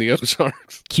attendants in the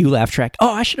Ozarks. Cue laugh track.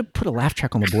 Oh, I should have put a laugh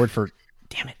track on the board for.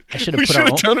 Damn it! I should have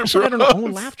put our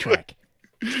own laugh track.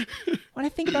 What I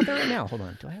think about that right now? Hold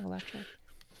on. Do I have a laugh track?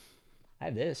 I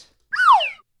have this.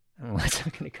 I don't know. That's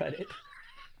not going to cut it.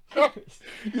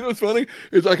 You know what's funny?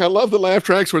 It's like I love the laugh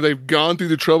tracks where they've gone through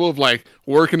the trouble of like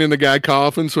working in the guy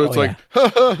coughing. So it's like,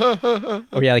 oh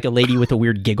yeah, like a lady with a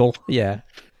weird giggle. Yeah,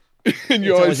 and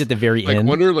you it's always at the very like end.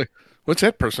 wonder like, what's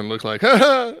that person look like?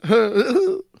 Damn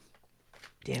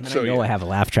it! So, I know yeah. I have a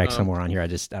laugh track somewhere on here. I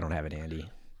don't have it handy.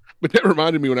 But that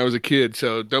reminded me when I was a kid.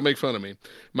 So don't make fun of me.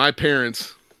 My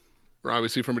parents were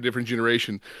obviously from a different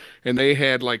generation, and they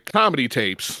had like comedy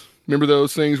tapes. Remember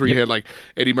those things where you had like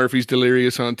Eddie Murphy's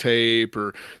Delirious on tape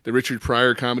or the Richard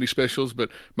Pryor comedy specials? But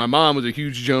my mom was a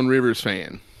huge Joan Rivers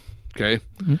fan. Okay.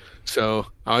 Mm-hmm. So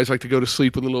I always like to go to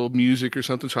sleep with a little music or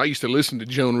something. So I used to listen to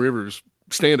Joan Rivers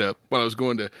stand up while I was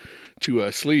going to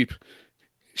sleep.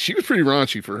 She was pretty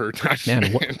raunchy for her time.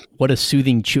 Man, what a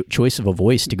soothing choice of a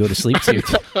voice to go to sleep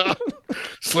to.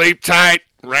 Sleep tight,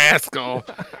 rascal.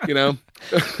 You know?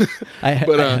 I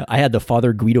had the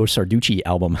Father Guido Sarducci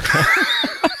album.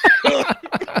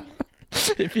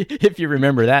 if you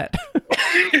remember that.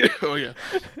 Oh yeah.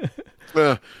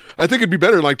 I think it'd be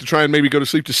better like to try and maybe go to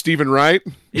sleep to Stephen Wright.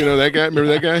 You know that guy? Remember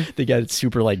that guy? The guy that's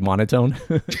super like monotone.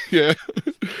 Yeah.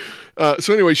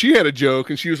 So anyway, she had a joke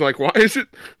and she was like, "Why is it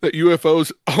that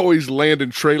UFOs always land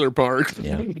in trailer parks?"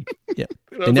 Yeah. Yeah.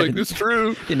 And I was like, "It's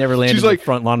true." They never landed in the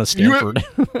front lawn of Stanford.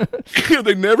 Yeah,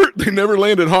 they never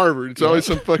land at Harvard. It's always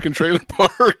some fucking trailer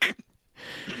park.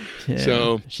 Yeah,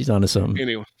 so she's onto something.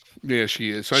 Anyway, yeah, she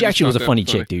is. So she actually was a funny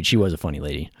chick, dude. She was a funny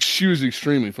lady. She was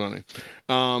extremely funny.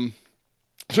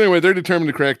 So anyway, they're determined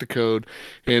to crack the code.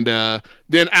 And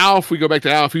then Alf, we go back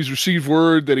to Alf. He's received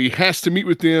word that he has to meet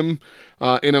with them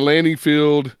in a landing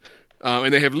field.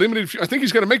 And they have limited, I think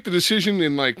he's got to make the decision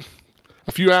in like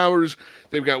a few hours.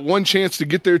 They've got one chance to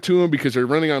get there to him because they're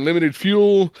running on limited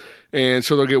fuel. And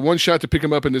so they'll get one shot to pick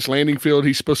him up in this landing field.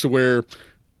 He's supposed to wear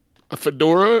a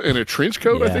fedora and a trench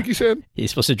coat, I think he said. He's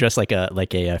supposed to dress like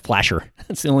a flasher.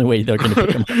 That's the only way they're going to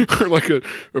pick him up. Or like a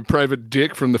private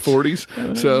dick from the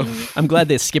 40s. So I'm glad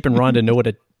that Skip and Rhonda know what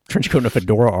a trench coat and a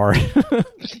fedora are.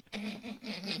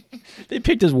 They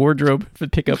picked his wardrobe, the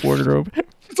pickup wardrobe.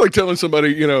 It's like telling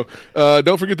somebody,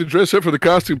 don't forget to dress up for the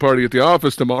costume party at the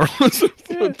office tomorrow. That's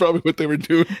probably what they were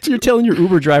doing. So you're telling your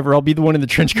Uber driver, I'll be the one in the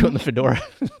trench coat and the fedora.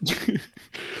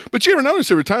 But you ever notice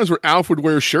there were times where Alf would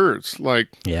wear shirts? Like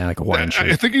a Hawaiian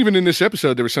shirt. I think even in this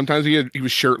episode, there were sometimes he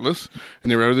was shirtless,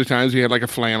 and there were other times he had like a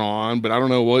flannel on. But I don't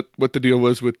know what the deal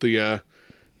was with the,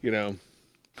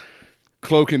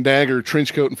 cloak and dagger,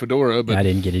 trench coat and fedora. But I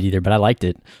didn't get it either, but I liked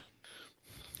it.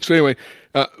 So anyway,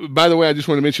 by the way, I just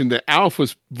want to mention that Alf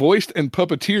was voiced and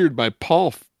puppeteered by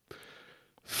Paul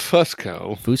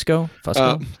Fusco,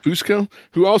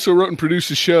 who also wrote and produced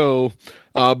the show.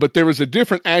 But there was a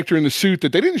different actor in the suit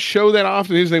that they didn't show that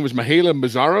often. His name was Mihaela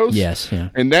Bizarros. Yes, yeah.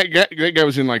 And that guy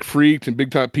was in like Freaked and Big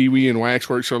Top Pee Wee and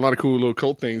Waxworks, so a lot of cool little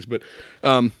cult things. But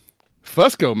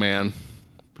Fusco, man,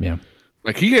 yeah,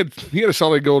 like he had a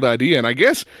solid gold idea, and I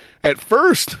guess at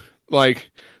first, like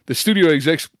the studio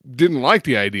execs didn't like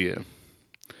the idea.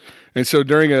 And so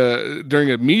during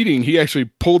a meeting, he actually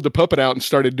pulled the puppet out and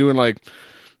started doing like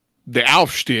the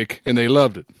Alf shtick, and they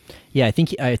loved it. Yeah, I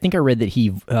think I read that he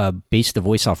based the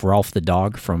voice off Ralph the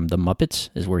dog from the Muppets,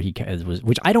 is where he was,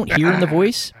 which I don't hear in the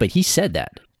voice, but he said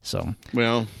that. So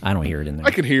well, I don't hear it in there.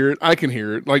 I can hear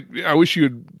it. Like I wish you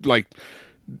had like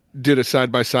did a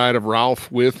side by side of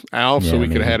Ralph with Alf, so we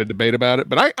could have had a debate about it.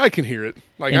 But I can hear it.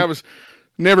 Like I was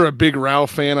never a big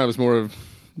Ralph fan. I was more of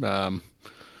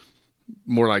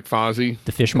more like Fozzie,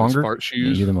 the fishmonger. Smart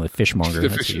shoes. You're the fishmonger.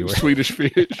 Swedish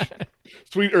fish,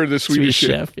 the Swedish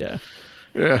chef. Yeah.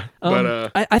 Yeah,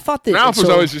 but I thought that Ralph was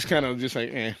always just kind of just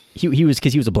like eh. He was,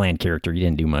 because he was a bland character. He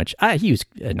didn't do much. He was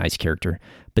a nice character,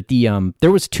 but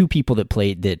there was two people that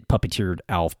puppeteered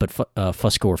Alf, but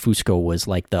Fusco was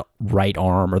like the right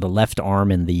arm or the left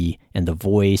arm and the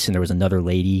voice, and there was another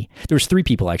lady. There was three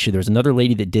people actually. There was another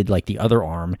lady that did like the other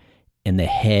arm and the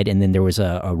head, and then there was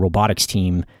a robotics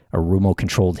team. Rumo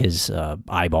controlled his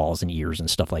eyeballs and ears and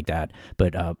stuff like that.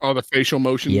 But all the facial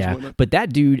motions. Yeah, but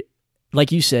that dude,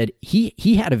 like you said, he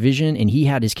had a vision and he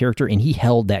had his character and he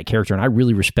held that character. And I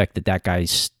really respect that guy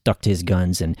stuck to his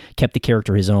guns and kept the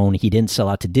character his own. He didn't sell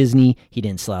out to Disney. He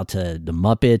didn't sell out to the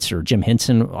Muppets or Jim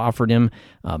Henson offered him.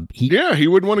 He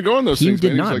wouldn't want to go on those things. He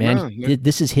did not, man.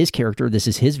 This is his character. This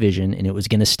is his vision, and it was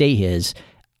going to stay his.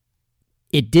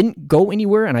 It didn't go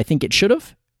anywhere, and I think it should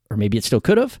have, or maybe it still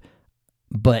could have.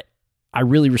 But I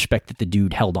really respect that the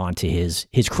dude held on to his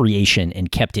creation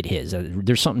and kept it his.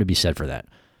 There's something to be said for that.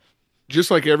 Just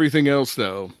like everything else,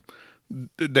 though,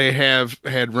 they have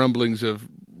had rumblings of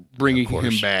bringing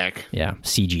him back. Yeah,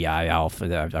 CGI Alf.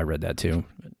 I read that too.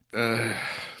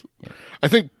 I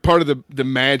think part of the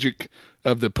magic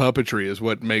of the puppetry is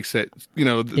what makes that,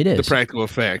 the practical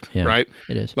effect, yeah, right?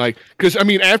 It is. Like, because I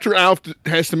mean, after Alf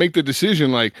has to make the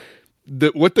decision, like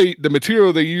the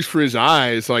material they used for his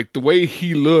eyes, like the way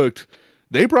he looked,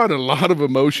 they brought a lot of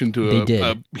emotion to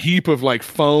a heap of like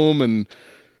foam and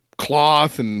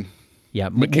cloth and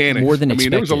mechanics. More than expected. I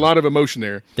mean, there was a lot of emotion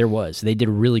there. There was. They did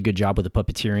a really good job with the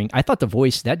puppeteering. I thought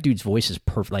that dude's voice is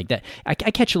perfect. Like that, I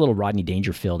catch a little Rodney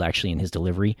Dangerfield actually in his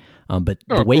delivery. But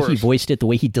the way he voiced it, the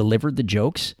way he delivered the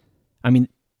jokes, I mean,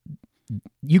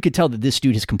 you could tell that this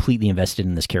dude is completely invested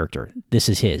in this character. This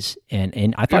is his,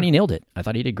 and I thought he nailed it. I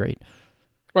thought he did great.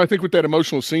 Well, I think with that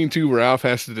emotional scene too, where Alf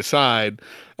has to decide,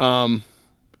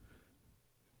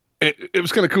 it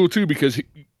was kind of cool too because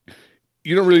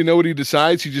you don't really know what he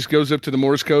decides. He just goes up to the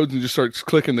Morse codes and just starts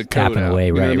clicking the code tapping out, away,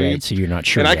 you know right? what I mean? So you're not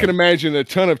sure. And yet. I can imagine a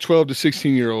ton of 12 to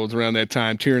 16-year-olds around that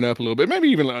time tearing up a little bit, maybe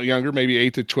even younger, maybe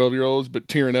 8 to 12-year-olds, but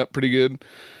tearing up pretty good,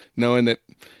 knowing that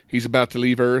he's about to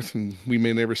leave Earth and we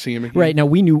may never see him again. Right. Now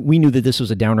we knew that this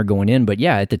was a downer going in, but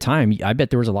yeah, at the time, I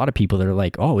bet there was a lot of people that are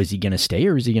like, "Oh, is he going to stay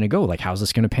or is he going to go? Like, how's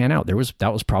this going to pan out?"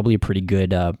 That was probably a pretty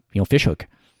good, fishhook.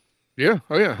 Yeah.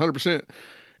 Oh yeah, 100%.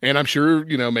 And I'm sure,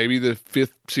 maybe the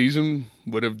 5th season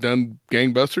would have done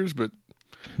gangbusters, but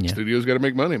studio's got to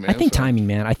make money, man. I think timing,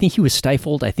 man. I think he was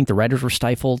stifled. I think the writers were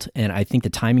stifled, and I think the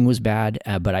timing was bad.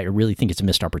 But I really think it's a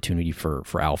missed opportunity for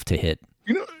Alf to hit.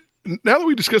 Now that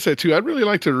we discussed that too, I'd really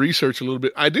like to research a little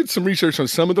bit. I did some research on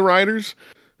some of the writers,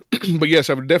 but yes,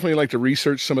 I would definitely like to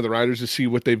research some of the writers to see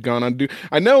what they've gone on to do.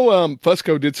 I know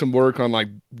Fusco did some work on like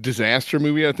disaster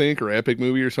movie, I think, or epic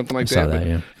movie or something like that. I saw that,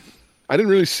 yeah. I didn't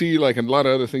really see like a lot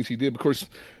of other things he did. Of course,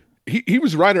 he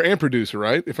was writer and producer,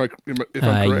 right? If I'm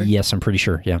correct. Yes, I'm pretty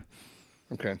sure. Yeah.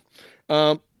 Okay.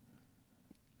 And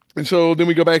so then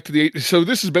we go back to so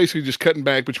this is basically just cutting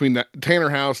back between the Tanner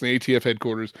House and the ATF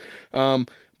headquarters.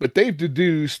 But they've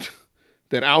deduced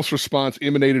that Alf's response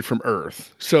emanated from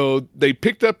Earth. So they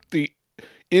picked up the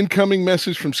incoming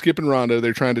message from Skip and Rhonda.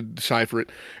 They're trying to decipher it.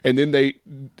 And then they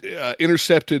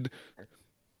intercepted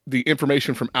the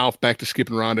information from Alf back to Skip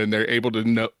and Rhonda, and they're able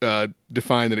to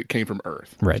define that it came from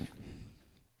Earth. Right.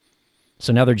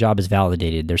 So now their job is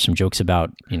validated. There's some jokes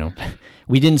about,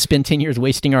 we didn't spend 10 years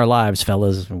wasting our lives,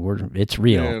 fellas. It's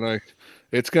real. Yeah, like,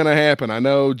 it's going to happen. I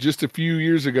know just a few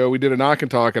years ago, we did a knock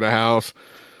and talk at a house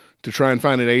to try and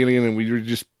find an alien, and we were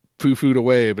just poo-pooed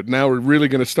away. But now we're really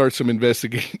going to start some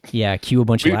investigating. Yeah, cue a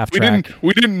bunch of laugh track.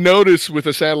 We didn't notice with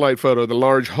a satellite photo the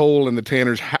large hole in the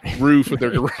Tanner's roof of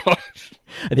their garage.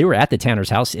 They were at the Tanner's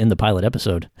house in the pilot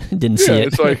episode. Didn't see it.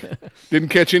 It's like, didn't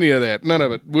catch any of that. None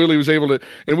of it. Willie was able to,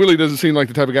 and Willie doesn't seem like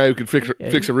the type of guy who could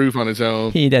fix a roof on his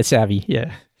own. He that savvy,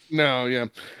 yeah. No, yeah.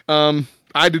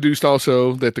 I deduced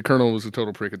also that the Colonel was a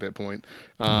total prick at that point.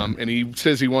 And he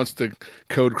says he wants the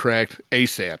code cracked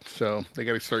ASAP. So they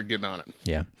got to start getting on it.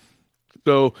 Yeah.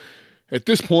 So at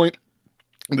this point,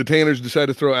 the Tanners decide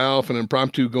to throw Alf an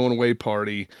impromptu going away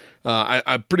party.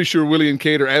 I'm pretty sure Willie and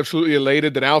Kate are absolutely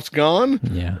elated that Alf's gone.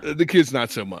 Yeah. The kids, not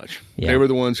so much. Yeah. They were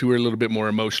the ones who were a little bit more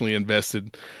emotionally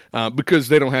invested because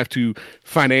they don't have to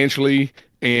financially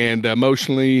and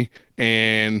emotionally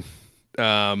and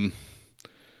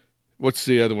what's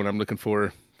the other one I'm looking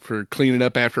for cleaning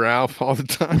up after Alf all the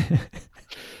time?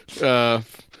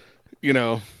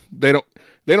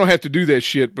 They don't have to do that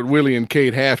shit, but Willie and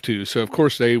Kate have to. So of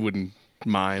course they wouldn't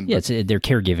mind. Yeah, they're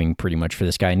caregiving pretty much for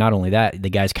this guy. Not only that, the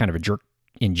guy's kind of a jerk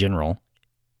in general.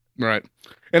 Right.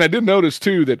 And I did notice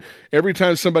too that every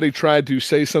time somebody tried to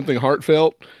say something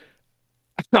heartfelt,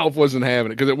 Alf wasn't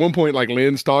having it. Because at one point, like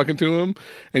Lynn's talking to him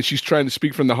and she's trying to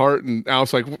speak from the heart, and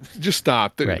Alf's like, just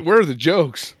stop. Right. Where are the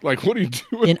jokes? Like, what are you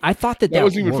doing? And I thought that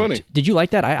wasn't even worked. funny. Did you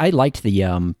like that? I liked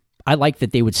the I liked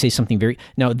that they would say something very.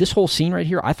 Now, this whole scene right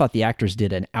here, I thought the actors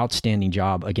did an outstanding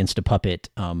job against a puppet.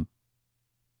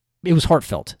 It was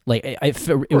heartfelt. Like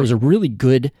it was a really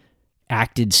good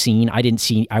acted scene.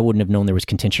 I wouldn't have known there was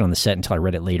contention on the set until I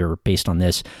read it later based on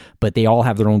this. But they all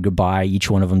have their own goodbye. Each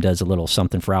one of them does a little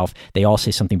something for Alf. They all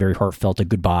say something very heartfelt, a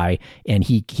goodbye, and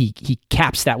he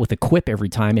caps that with a quip every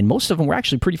time. And most of them were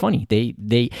actually pretty funny.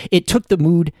 It took the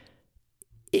mood.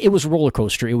 It was a roller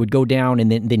coaster. It would go down,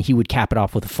 and then he would cap it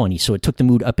off with a funny. So it took the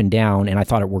mood up and down, and I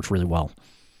thought it worked really well.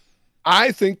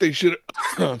 I think they should.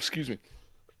 Excuse me.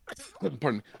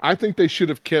 Pardon me. I think they should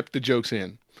have kept the jokes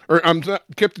in, or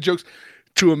kept the jokes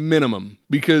to a minimum,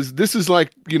 because this is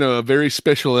like a very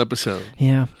special episode.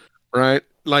 Yeah. Right.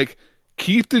 Like,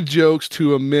 keep the jokes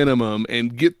to a minimum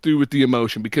and get through with the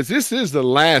emotion, because this is the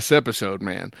last episode,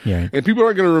 man. Yeah. And people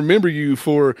aren't going to remember you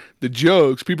for the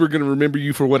jokes. People are going to remember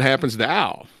you for what happens to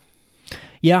Al.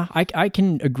 Yeah, I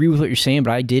can agree with what you're saying,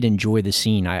 but I did enjoy the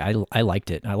scene. I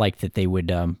liked it. I liked that they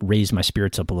would raise my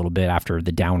spirits up a little bit after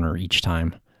the downer each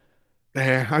time.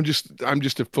 Yeah, I'm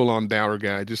just a full-on downer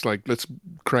guy. Just like, let's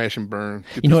crash and burn.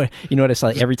 You know what I saw?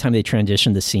 Every time they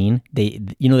transitioned the scene, they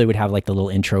would have like the little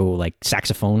intro like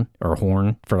saxophone or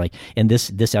horn for like. In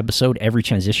this episode, every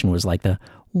transition was like the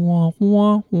wah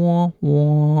wah wah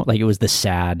wah, like it was the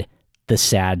sad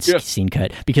scene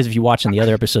cut. Because if you watch in the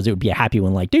other episodes, it would be a happy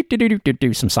one, like do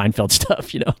some Seinfeld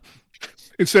stuff,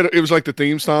 Instead of, it was like the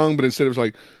theme song, but instead it was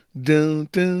like do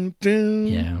do do.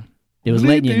 Yeah. It was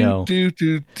letting you know.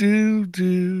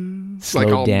 Slow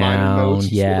like all down.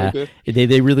 Yeah. Like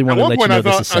they really wanted to let you know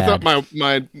this is sad. I thought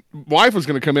my wife was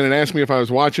going to come in and ask me if I was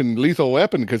watching Lethal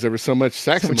Weapon because there was so much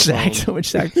saxophone. So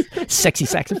much sexy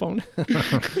saxophone.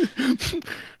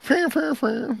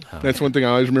 That's one thing I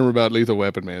always remember about Lethal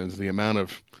Weapon, man, is the amount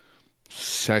of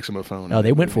saxophone. Oh,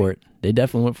 they went for it. They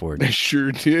definitely went for it. They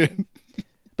sure did.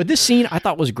 But this scene I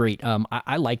thought was great.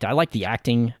 I liked it. I liked the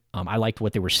acting. I liked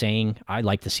what they were saying. I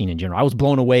liked the scene in general. I was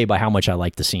blown away by how much I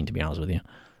liked the scene, to be honest with you.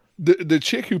 The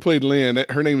chick who played Lynn,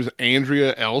 her name is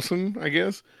Andrea Elson, I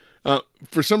guess.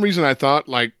 For some reason, I thought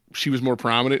like she was more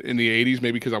prominent in the 80s,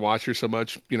 maybe because I watched her so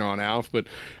much, on Alf. But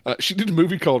she did a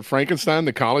movie called Frankenstein,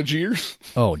 The College Years.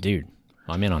 Oh, dude.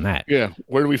 I'm in on that. Yeah.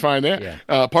 Where do we find that?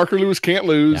 Yeah. Parker Lewis Can't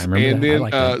Lose. Yeah, I remember and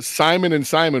that. then Simon and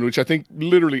Simon, which I think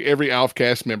literally every Alf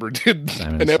cast member did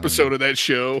an episode of that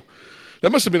show.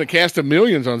 That must have been a cast of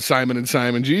millions on Simon and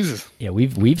Simon. Jesus. Yeah,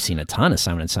 we've seen a ton of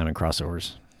Simon and Simon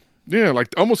crossovers. Yeah, like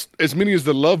almost as many as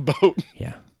the Love Boat.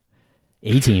 Yeah.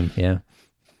 A-Team, yeah.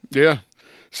 Yeah.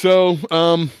 So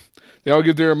they all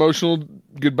give their emotional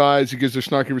goodbyes. He gives their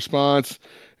snarky response.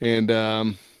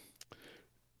 And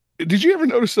did you ever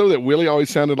notice, though, that Willie always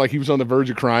sounded like he was on the verge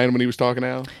of crying when he was talking to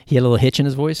Al? He had a little hitch in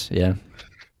his voice? Yeah.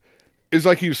 It's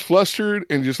like he was flustered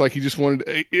and just like he just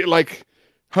wanted like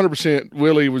 100%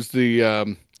 Willie was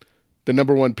the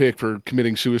number one pick for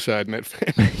committing suicide in that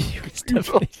family.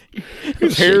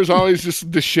 His hair is always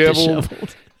just disheveled.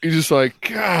 He's just like,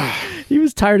 God. He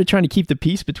was tired of trying to keep the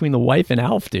peace between the wife and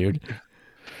Alf, dude.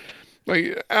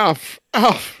 Like, Alf,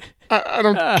 I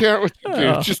don't care what you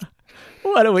do. Just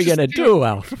what are we going to do,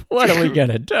 Alf? What are we going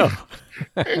to do?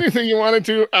 Anything you want to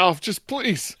do, Alf, just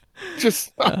please.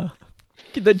 Just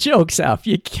the jokes, Alf.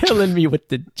 You're killing me with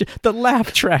the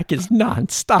laugh track is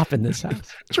non-stop in this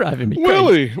house. Driving me crazy.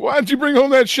 Willie, why'd you bring home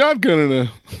that shotgun in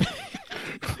a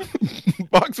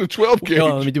box of 12 gauge?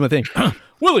 Let me do my thing.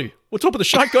 Willie, what's up with the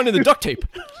shotgun and the duct tape?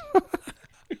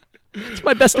 It's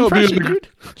my best impression, dude.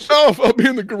 Alf, I'll be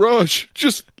in the garage.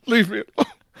 Just leave me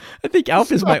alone. I think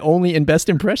Alf is my only and best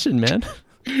impression, man.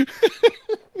 Get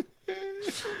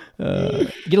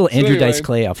a little Andrew Dice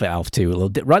Clay off of Alf, too. A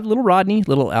little Rodney,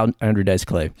 little Andrew Dice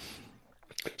Clay.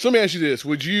 So let me ask you this.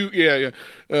 Would you,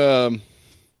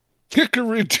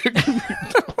 hickory dickory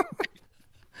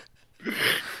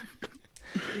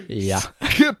yeah.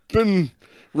 Kip and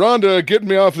Rhonda getting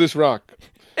me off this rock.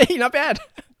 Hey, not bad.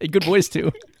 Hey, good voice,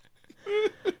 too.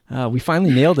 We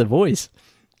finally nailed the voice.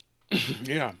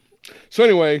 Yeah. So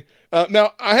anyway,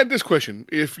 now I had this question.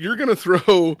 If you're going to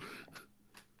throw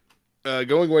a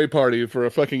going away party for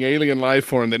a fucking alien life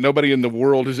form that nobody in the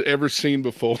world has ever seen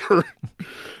before,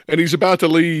 and he's about to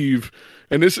leave,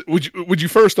 and this, would you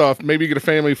first off maybe get a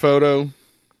family photo?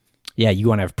 Yeah, you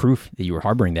want to have proof that you were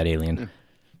harboring that alien.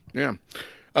 Yeah.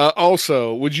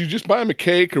 Also, would you just buy him a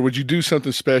cake, or would you do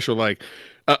something special? Like,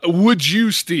 would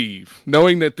you, Steve,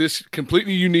 knowing that this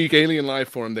completely unique alien life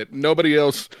form that nobody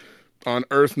else on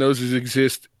Earth knows is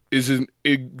in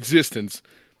existence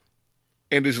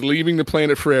and is leaving the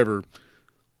planet forever,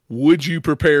 would you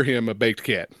prepare him a baked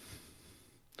cat?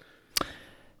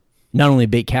 Not only a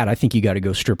baked cat, I think you got to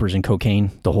go strippers and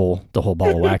cocaine, the whole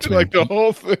ball of wax, man. Like the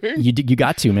whole thing? You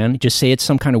got to, man. Just say it's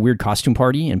some kind of weird costume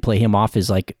party and play him off as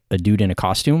like a dude in a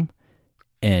costume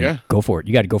and go for it.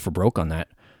 You got to go for broke on that.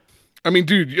 I mean,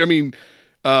 dude,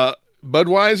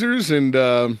 Budweiser's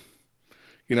and,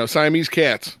 Siamese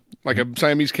cats, like a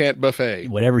Siamese cat buffet.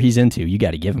 Whatever he's into, you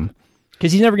got to give him.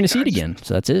 Because he's never going to see it again.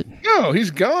 So that's it. No, he's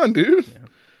gone, dude. Yeah.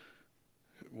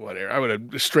 Whatever. I would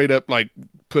have straight up, like,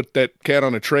 put that cat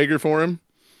on a Traeger for him.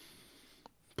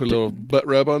 Put a little butt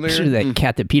rub on there. Should have that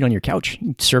cat that peed on your couch.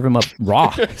 Serve him up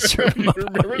raw. Serve him up.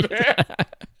 Remember that?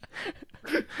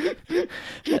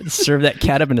 Serve that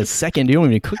cat up in a second. You don't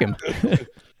even cook him.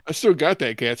 I still got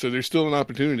that cat, so there's still an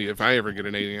opportunity if I ever get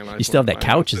an alien life. You still have that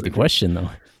couch is the question,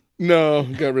 though. No,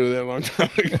 got rid of that a long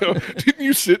time ago. Didn't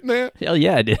you sit in that? Hell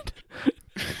yeah, I did.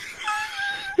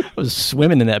 I was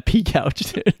swimming in that pea couch,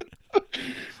 dude.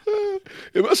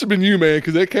 It must have been you, man,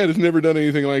 because that cat has never done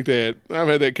anything like that. I've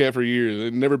had that cat for years.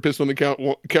 It never pissed on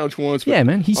the couch once. Yeah,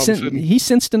 man. He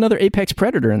sensed another apex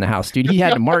predator in the house, dude. He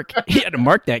had to mark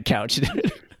that couch.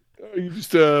 You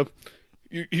just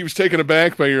he was taken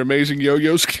aback by your amazing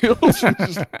yo-yo skills. And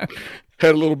just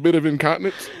had a little bit of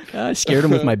incontinence. I scared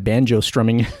him with my banjo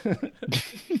strumming.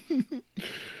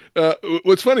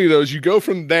 What's funny though is you go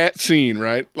from that scene,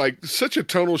 right? Like such a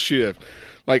tonal shift.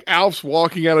 Like Alf's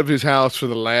walking out of his house for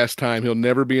the last time. He'll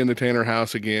never be in the Tanner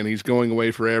house again. He's going away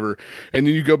forever. And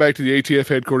then you go back to the ATF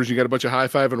headquarters. You got a bunch of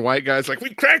high-fiving white guys like,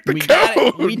 we cracked the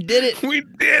code. We did it. We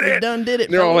did it. We done did it.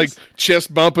 And they're all like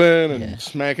chest bumping and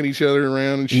smacking each other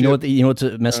around and shit. You know what's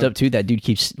messed up too? That dude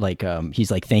keeps like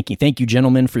he's like thank you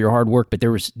gentlemen for your hard work. But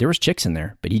there was chicks in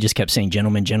there. But he just kept saying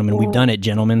gentlemen, we've done it,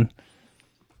 gentlemen.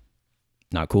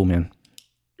 Not cool, man.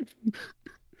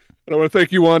 I want to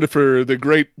thank you, Wanda, for the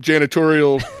great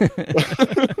janitorial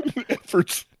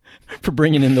efforts. For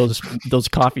bringing in those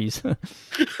coffees.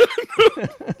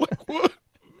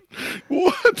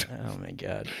 What? Oh, my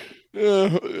God.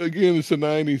 Again, it's the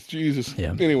 90s. Jesus.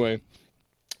 Yeah. Anyway,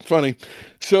 funny.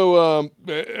 So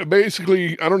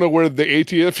basically, I don't know where the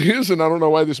ATF is, and I don't know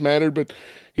why this mattered, but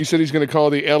he said he's going to call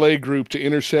the LA group to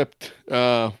intercept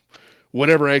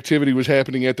whatever activity was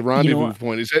happening at the rendezvous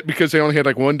point. Is that because they only had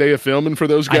like 1 day of filming for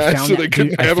those guys, so they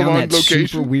couldn't have them on location?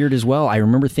 Super weird as well. I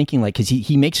remember thinking like, because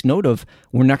he makes note of,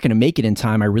 we're not going to make it in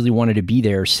time. I really wanted to be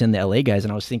there, send the LA guys,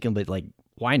 and I was thinking, but like,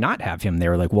 why not have him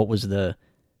there? Like, what was the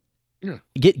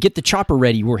get the chopper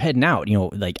ready? We're heading out.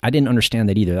 Like I didn't understand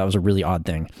that either. That was a really odd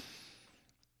thing.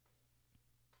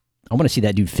 I want to see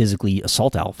that dude physically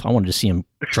assault Alf. I wanted to see him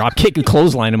drop kick and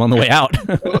clothesline him on the way out.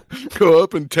 Go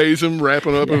up and tase him, wrap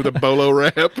him up with a bolo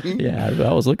wrap. Yeah,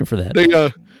 I was looking for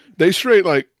that. They straight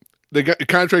like they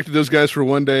contracted those guys for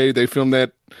 1 day. They filmed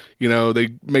that, they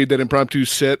made that impromptu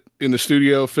set in the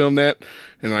studio, filmed that,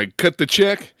 and like cut the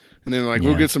check, and then like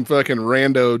we'll get some fucking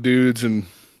rando dudes and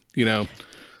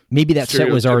maybe that set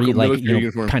was already like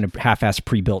kind of half-assed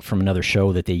pre-built from another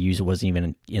show that they used. It wasn't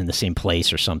even in the same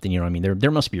place or something. You know what I mean? There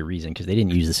must be a reason because they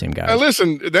didn't use the same guys.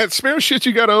 Listen, that spare shit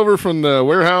you got over from the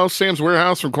warehouse, Sam's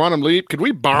warehouse from Quantum Leap, could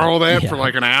we borrow that for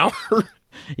like an hour?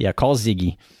 Yeah, call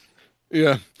Ziggy.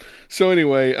 Yeah. So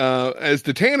anyway, as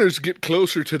the Tanners get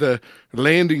closer to the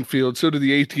landing field, so do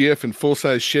the ATF in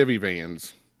full-size Chevy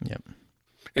vans. Yep.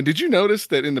 And did you notice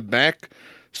that in the back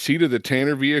seat of the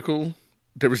Tanner vehicle,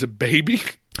 there was a baby?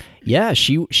 Yeah,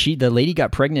 the lady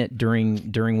got pregnant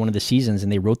during one of the seasons, and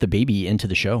they wrote the baby into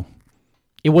the show.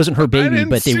 It wasn't her baby,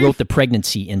 but they wrote the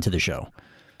pregnancy into the show.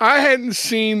 I hadn't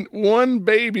seen one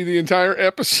baby the entire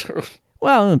episode.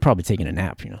 Well, I'm probably taking a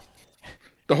nap,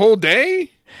 The whole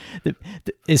day?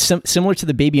 It's similar to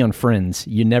the baby on Friends.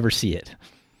 You never see it.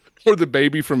 Or the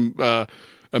baby from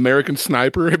American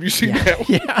Sniper. Have you seen that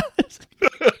one? Yeah.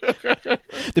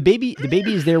 The baby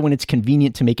is there when it's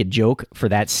convenient to make a joke for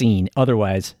that scene.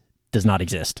 Otherwise, does not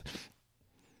exist.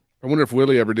 I wonder if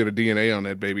Willie ever did a DNA on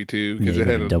that baby too, because it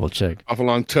had a double check. Awful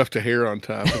long tuft of hair on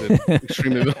top of an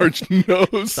extremely large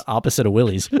nose. The opposite of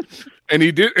Willie's. And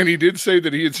he did say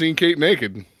that he had seen Kate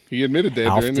naked. He admitted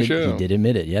that during the show. He did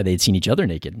admit it. Yeah, they'd seen each other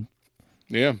naked.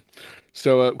 Yeah.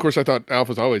 So of course I thought Alf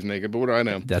was always naked, but what do I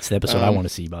know? That's the episode I want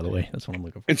to see, by the way. That's what I'm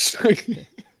looking for. It's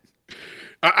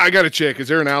I got to check. Is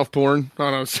there an Alf porn?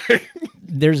 I don't know.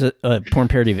 There's a porn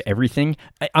parody of everything.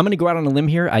 I'm going to go out on a limb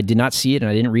here. I did not see it, and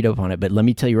I didn't read up on it, but let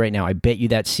me tell you right now, I bet you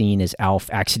that scene is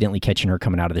Alf accidentally catching her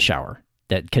coming out of the shower.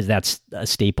 Because that's a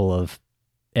staple of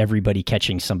everybody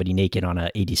catching somebody naked on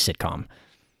a 80s sitcom.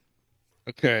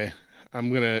 Okay.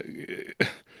 I'm going to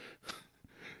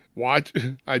watch.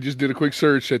 I just did a quick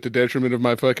search at the detriment of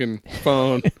my fucking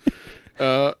phone.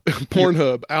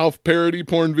 Pornhub, Alf parody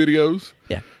porn videos.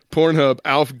 Yeah. Pornhub,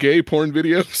 Alf gay porn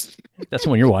videos. That's the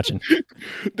one you're watching.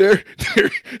 There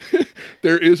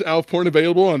is Alf porn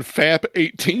available on FAP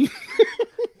 18.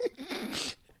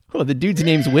 Well, the dude's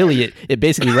name's Willie. It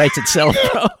basically writes itself,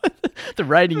 bro. The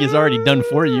writing is already done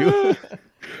for you.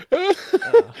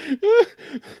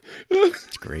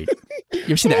 It's great. You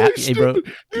ever seen that? Hey, bro.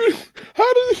 Dude,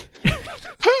 how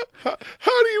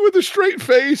do you with a straight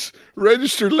face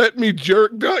register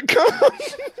letmejerk.com?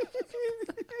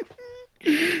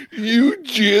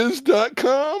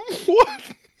 YouJizz.com? What?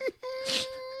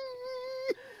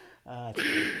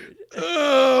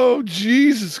 Oh,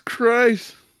 Jesus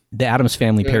Christ. The Addams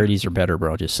Family parodies are better,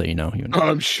 bro, just so you know.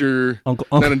 I'm sure.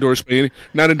 Not endorsed by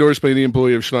any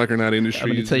employee of Schlocker Not Industries. I'm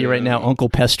going to tell you right now, Uncle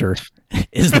Pester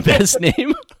is the best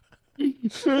name.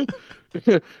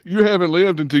 You haven't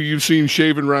lived until you've seen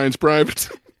Shaving Ryan's Privates.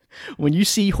 When you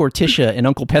see Horticia and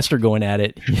Uncle Pester going at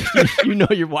it, you know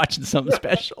you're watching something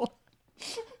special.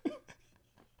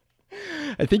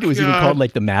 I think it was even called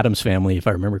like the Madams Family, if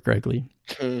I remember correctly.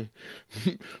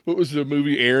 What was the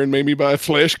movie Aaron made me buy?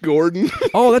 Flash Gordon.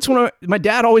 Oh, that's when my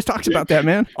dad always talks about that,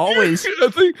 man. Always. I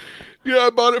think, I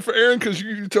bought it for Aaron because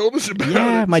you told us about it.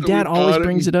 Yeah, my dad always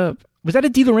brings it up. Was that a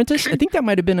De Laurentiis? I think that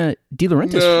might have been a De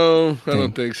Laurentiis. No, I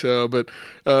don't think so. But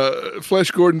Flash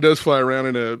Gordon does fly around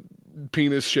in a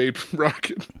penis-shaped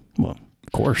rocket. Well,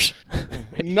 of course.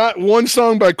 Not one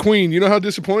song by Queen. You know how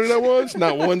disappointed I was?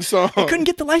 Not one song. I couldn't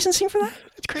get the licensing for that?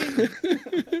 That's crazy.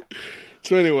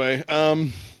 So anyway,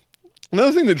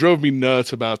 another thing that drove me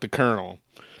nuts about the Colonel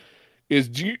is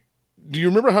do you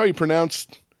remember how he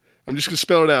pronounced? I'm just gonna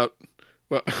spell it out.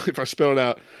 Well, if I spell it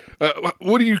out,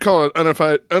 what do you call it?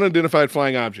 Unidentified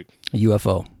flying object. A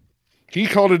UFO. He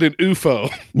called it an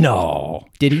UFO. No,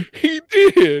 did he? He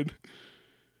did.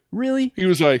 Really? He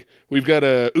was like, "We've got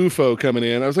a UFO coming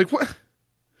in." I was like, "What?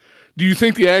 Do you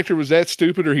think the actor was that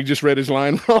stupid, or he just read his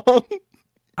line wrong?"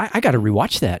 I got to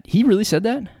rewatch that. He really said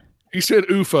that? He said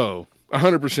UFO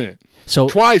 100%. So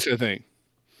twice, I think.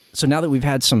 So now that we've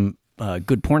had some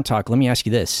good porn talk, let me ask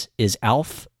you this: is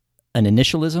ALF an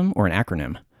initialism or an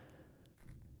acronym?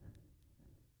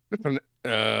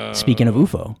 Speaking of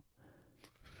UFO.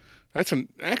 That's an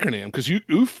acronym because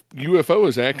UFO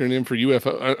is acronym for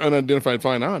UFO, unidentified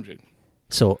flying object.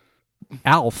 So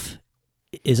ALF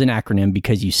is an acronym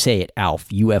because you say it ALF.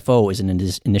 UFO is an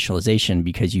initialization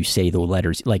because you say the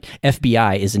letters. Like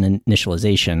FBI is an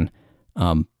initialization.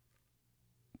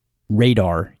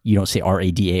 Radar, you don't say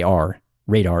RADAR.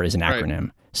 Radar is an acronym.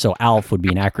 Right. So ALF would be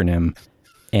an acronym.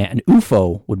 And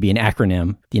UFO would be an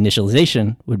acronym. The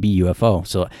initialization would be UFO.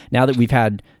 So now that we've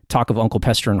had talk of Uncle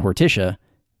Pester and Horticia,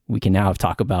 we can now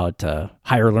talk about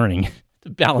higher learning to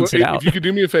balance it out. If you could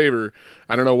do me a favor,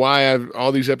 I don't know why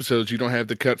all these episodes you don't have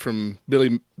the cut from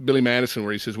Billy Madison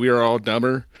where he says we are all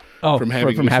dumber from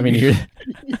having to hear.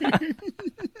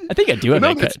 I think I do have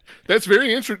that cut. That's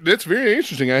very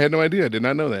interesting. I had no idea. I did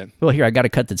not know that. Well, here I got a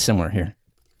cut that's similar here.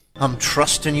 I'm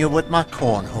trusting you with my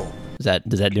cornhole.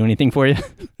 Does that do anything for you?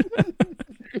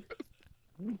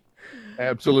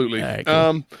 Absolutely. Right,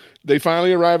 cool. They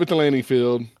finally arrive at the landing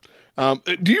field.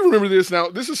 Do you remember this? Now,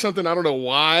 this is something I don't know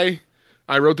why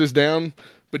I wrote this down,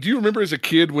 but do you remember as a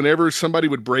kid, whenever somebody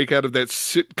would break out of that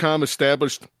sitcom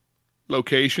established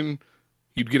location,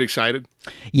 you'd get excited?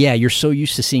 Yeah, you're so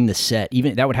used to seeing the set.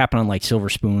 Even that would happen on like Silver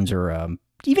Spoons or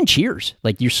even Cheers.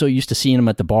 Like you're so used to seeing them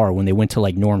at the bar when they went to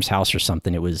like Norm's house or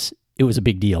something. It was a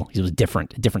big deal. It was a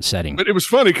different setting. But it was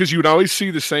funny because you would always see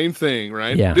the same thing,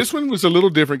 right? Yeah. This one was a little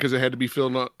different because it had to be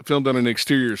filmed on an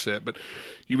exterior set. But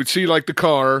you would see like the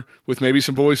car with maybe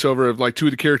some voiceover of like two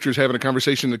of the characters having a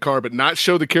conversation in the car, but not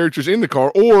show the characters in the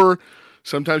car. Or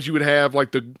sometimes you would have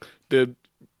like the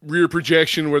rear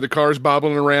projection where the car's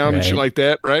bobbling around and shit like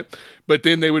that, right? But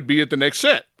then they would be at the next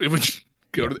set. It would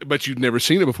go but you'd never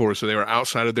seen it before, so they were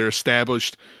outside of their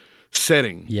established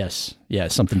setting. Yes. Yeah,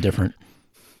 something different.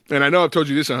 And I know I've told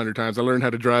you this 100 times. I learned how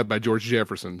to drive by George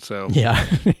Jefferson. So yeah,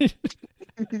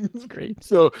 that's great.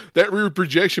 So that rear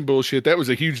projection bullshit, that was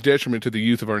a huge detriment to the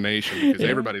youth of our nation because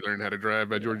everybody learned how to drive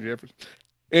by George Jefferson.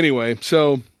 Anyway,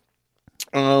 so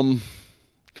the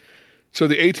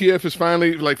ATF is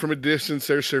finally, like from a distance,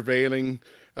 they're surveilling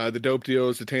the dope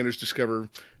deals. The Tanners discover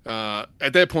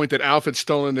at that point that ALF had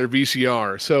stolen their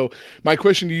VCR. So my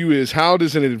question to you is, how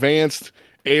does an advanced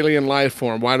alien life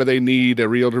form, why do they need a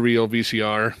reel-to-reel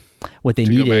VCR? What they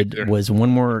needed was one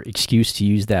more excuse to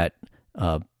use that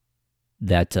button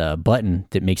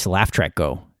that makes the laugh track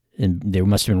go. And they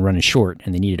must have been running short,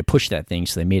 and they needed to push that thing,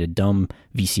 so they made a dumb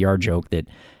VCR joke that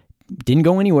didn't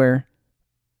go anywhere,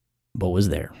 but was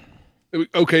there.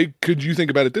 Okay, could you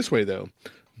think about it this way, though?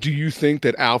 Do you think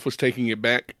that ALF was taking it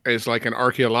back as like an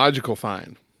archaeological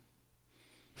find?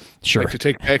 Sure. Like to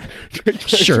take back.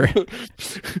 Sure.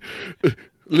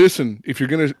 Listen, if you're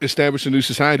going to establish a new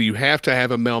society, you have to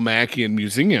have a Melmacian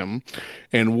museum.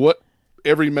 And what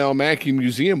every Melmacian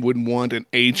museum wouldn't want an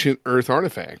ancient Earth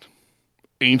artifact,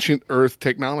 ancient Earth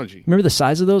technology. Remember the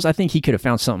size of those? I think he could have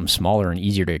found something smaller and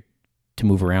easier to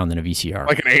move around than a VCR.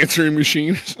 Like an answering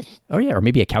machine? Oh, yeah. Or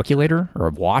maybe a calculator or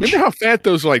a watch. Remember how fat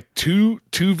those like two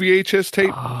VHS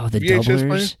tape? Oh, the VHS doublers.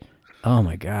 players? Oh,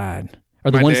 my God.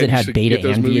 Or the ones that had beta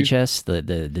and VHS,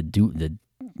 the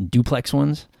duplex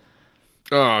ones.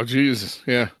 Oh, Jesus.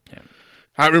 Yeah.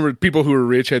 I remember people who were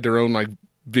rich had their own like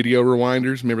video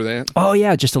rewinders. Remember that? Oh,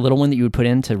 yeah. Just a little one that you would put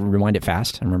in to rewind it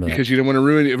fast. I remember that. Because you didn't want to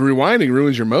ruin it. Rewinding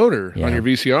ruins your motor on your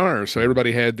VCR. So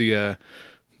everybody had the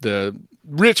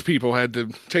rich people had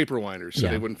the tape rewinders so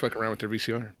they wouldn't fuck around with their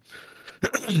VCR.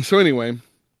 So anyway,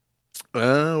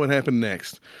 what happened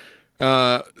next?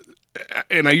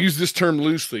 and I use this term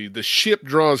loosely, the ship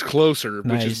draws closer,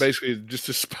 which is basically just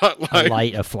a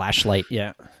spotlight. A flashlight,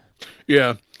 yeah.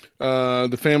 Yeah.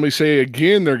 The family say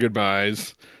again their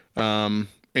goodbyes. And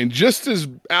just as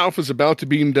Alf is about to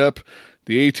be beamed up,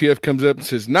 the ATF comes up and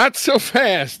says, "Not so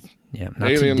fast." Yeah, not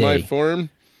Alien today. life form.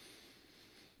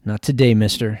 Not today,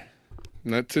 mister.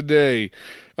 Not today.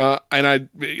 And I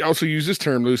also use this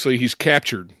term loosely. He's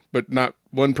captured, but not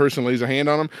one person lays a hand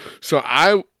on him. So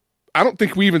I don't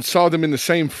think we even saw them in the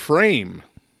same frame.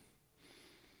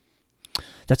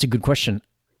 That's a good question.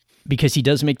 Because he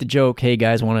does make the joke, "Hey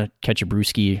guys, want to catch a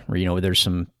brewski?" Or there's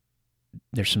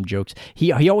some jokes.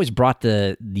 He always brought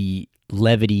the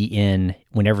levity in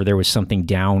whenever there was something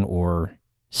down or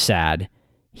sad.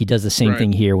 He does the same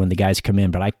thing here when the guys come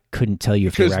in, but I couldn't tell you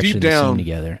if they were actually in the scene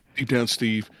together. Deep down,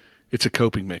 Steve, it's a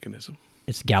coping mechanism.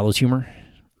 It's gallows humor.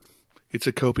 It's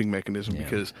a coping mechanism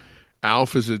because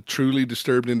Alf is a truly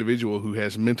disturbed individual who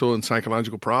has mental and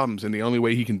psychological problems, and the only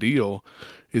way he can deal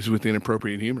is with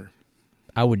inappropriate humor.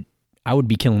 I would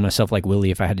be killing myself like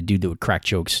Willie if I had a dude that would crack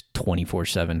jokes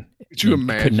 24/7. Could you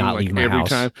imagine? Could not like leave my every house.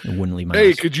 time. I wouldn't leave my Hey,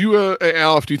 house. could you,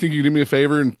 Alf? Do you think you could do me a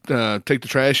favor and take the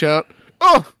trash out?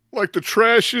 Oh, like the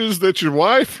trash is that your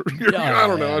wife? I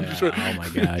don't know. I'm just oh my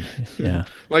god. Yeah.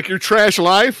 like your trash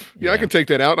life. Yeah, I can take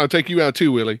that out, and I'll take you out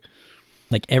too, Willie.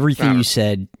 Like everything you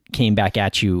said came back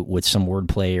at you with some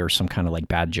wordplay or some kind of like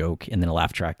bad joke, and then a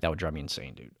laugh track. That would drive me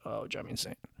insane, dude. Oh, it would drive me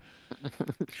insane.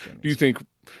 Do you think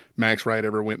Max Wright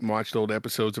ever went and watched old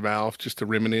episodes of Alf just to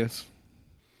reminisce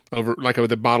over, like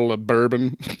with a bottle of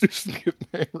bourbon? Just to get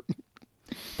hammered?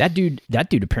 That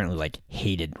dude apparently like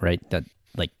hated, right? That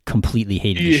like completely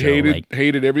hated He the show.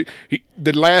 hated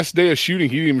the last day of shooting.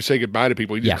 He didn't even say goodbye to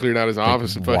people. He just cleared out his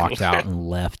office and walked out and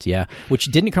left. Yeah, which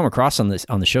didn't come across on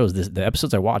the shows. The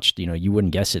episodes I watched, you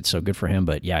wouldn't guess it. So good for him.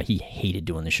 But yeah, he hated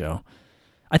doing the show.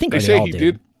 I think they they say all he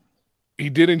did. He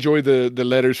did enjoy the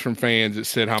letters from fans that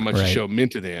said how much the show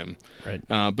meant to them. Right.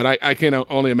 But I can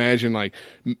only imagine like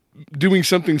doing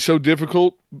something so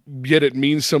difficult, yet it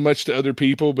means so much to other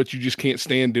people, but you just can't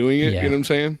stand doing it. Yeah. You know what I'm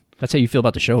saying? That's how you feel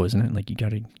about the show, isn't it? Like you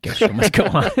gotta show must go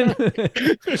on.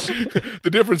 The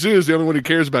difference is the only one who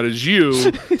cares about is you.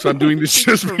 So I'm doing this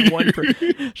just for one.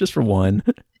 Just for one.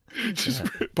 Just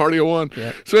party of one.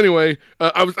 Yeah. So anyway,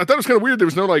 I thought it was kind of weird. There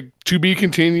was no like to be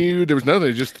continued. There was nothing.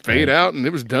 It just fade out and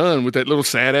it was done with that little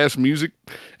sad ass music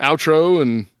outro.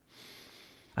 And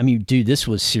I mean, dude, this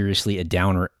was seriously a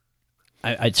downer,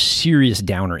 a serious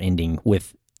downer ending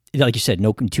with, like you said,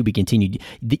 no to be continued.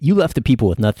 You left the people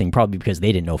with nothing, probably because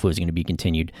they didn't know if it was going to be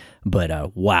continued.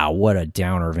 But wow, what a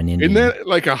downer of an ending! Isn't that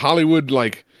like a Hollywood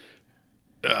like?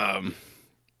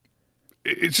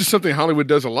 It's just something Hollywood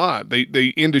does a lot.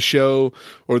 They end a show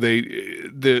or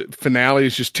the finale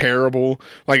is just terrible.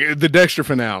 Like the Dexter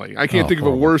finale. I can't think of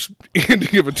a worse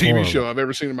ending of a TV show I've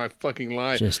ever seen in my fucking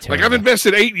life. Just like I've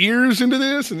invested 8 years into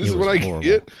this and this is what I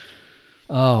get.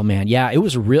 Oh man, yeah, it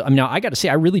was real. I mean, I got to say,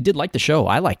 I really did like the show.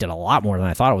 I liked it a lot more than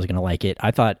I thought I was going to like it.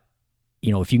 I thought,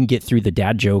 if you can get through the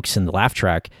dad jokes and the laugh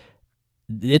track,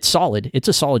 it's solid. It's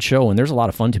a solid show, and there's a lot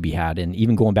of fun to be had. And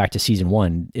even going back to season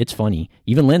 1, it's funny.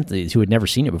 Even Lynn, who had never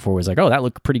seen it before, was like, "Oh, that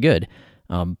looked pretty good."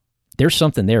 There's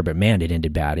something there, but man, it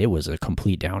ended bad. It was a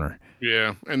complete downer.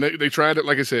 Yeah, and they tried it.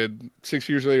 Like I said, 6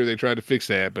 years later, they tried to fix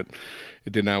that, but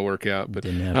it did not work out. But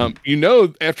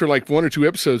after like 1 or 2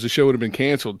 episodes, the show would have been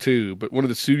canceled too. But one of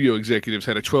the studio executives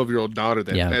had a 12-year-old daughter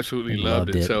that absolutely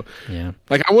loved it. So,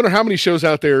 like, I wonder how many shows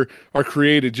out there are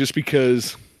created just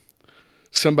because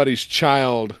somebody's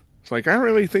child is like, I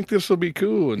really think this will be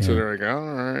cool, and so they're like,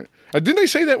 all right. Didn't they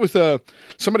say that with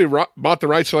somebody bought the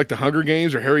rights to like the Hunger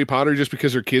Games or Harry Potter just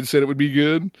because their kids said it would be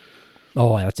good?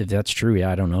 Oh, that's true. Yeah,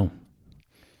 I don't know.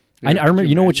 I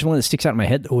remember, which one that sticks out in my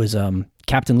head was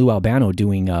Captain Lou Albano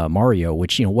doing Mario,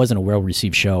 which wasn't a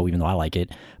well-received show, even though I like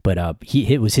it. But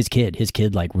it was his kid. His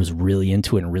kid like was really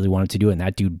into it and really wanted to do it, and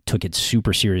that dude took it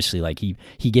super seriously. Like he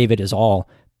gave it his all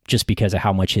just because of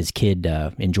how much his kid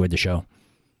enjoyed the show.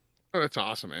 Oh, that's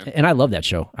awesome, man. And I love that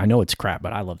show. I know it's crap,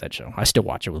 but I love that show. I still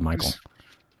watch it with Michael.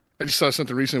 I just saw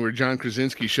something recently where John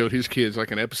Krasinski showed his kids like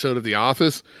an episode of The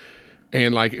Office.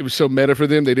 And like it was so meta for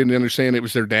them, they didn't understand it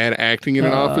was their dad acting in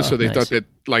an office, so they thought that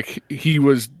like he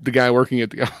was the guy working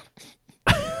at the office.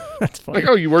 That's funny.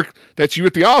 Like, oh, that's you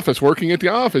at the office, working at the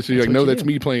office. And you're like, no, that's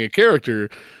me playing a character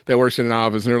that works in an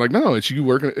office. And they're like, no, it's you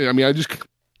working. I mean, I just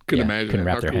couldn't imagine. Couldn't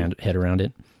wrap their head around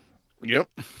it. Yep.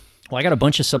 Well, I got a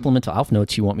bunch of supplemental Alf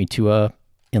notes. You want me to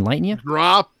enlighten you?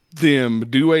 Drop them.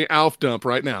 Do a Alf dump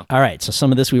right now. All right, so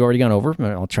some of this we've already gone over.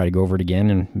 I'll try to go over it again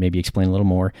and maybe explain a little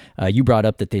more. You brought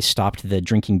up that they stopped the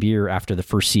drinking beer after the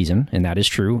first season, and that is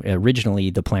true. Originally,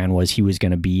 the plan was he was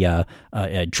going to be a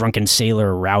drunken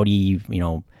sailor, rowdy,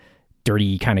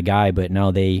 dirty kind of guy, but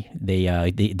now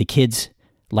the kids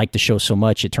liked the show so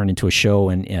much it turned into a show,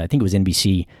 and I think it was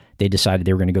NBC. They decided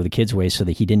they were going to go the kids' way, so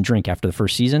that he didn't drink after the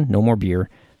first season. No more beer.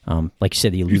 Like you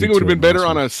said, you think it would have been better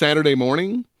on a Saturday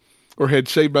morning? Or had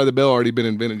Saved by the Bell already been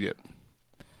invented yet?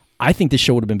 I think this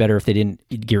show would have been better if they didn't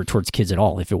gear it towards kids at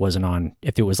all. If it was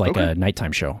like a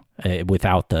nighttime show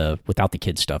without the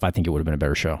kids stuff, I think it would have been a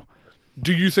better show.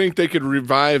 Do you think they could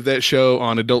revive that show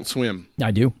on Adult Swim?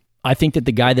 I do. I think that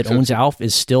the guy that owns Alf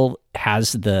still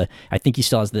has the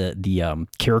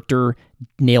character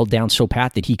nailed down so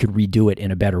pat that he could redo it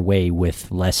in a better way with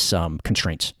less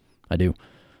constraints. I do.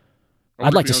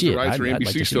 I'd like to see it.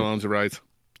 NBC still owns the rights.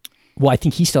 Well, I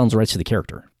think he still owns the rights to the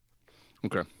character.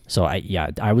 Okay. So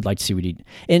I would like to see what he.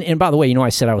 And by the way, I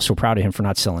said I was so proud of him for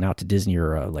not selling out to Disney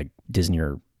or what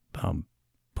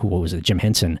was it, Jim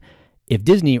Henson. If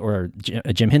Disney or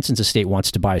Jim Henson's estate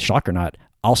wants to buy Schlockernot,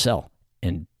 I'll sell,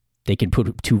 and they can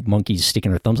put two monkeys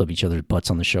sticking their thumbs up each other's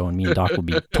butts on the show, and me and Doc will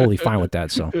be totally fine with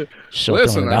that. So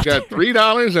listen, I've got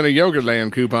 $3 and a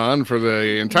Yogurtland coupon for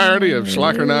the entirety of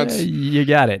Schlockernot's. You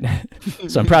got it.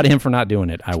 So I'm proud of him for not doing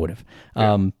it. I would have.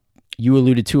 Yeah. You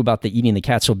alluded to about the eating the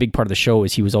cat. So a big part of the show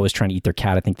is he was always trying to eat their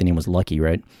cat. I think the name was Lucky,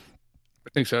 right? I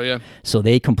think so, yeah. So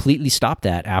they completely stopped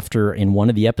that after, in one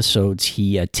of the episodes,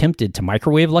 he attempted to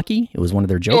microwave Lucky. It was one of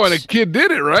their jokes. Oh, and a kid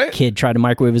did it, right? Kid tried to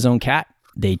microwave his own cat.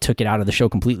 They took it out of the show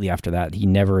completely after that. He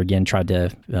never again tried to...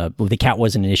 the cat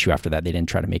wasn't an issue after that. They didn't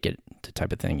try to make it the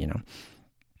type of thing,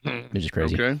 It's just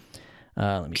crazy. Okay.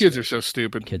 Kids are so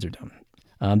stupid. Kids are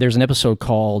dumb. There's an episode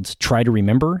called Try to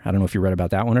Remember. I don't know if you read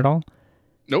about that one at all.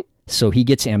 Nope. So he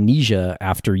gets amnesia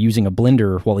after using a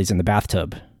blender while he's in the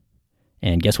bathtub.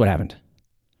 And guess what happened?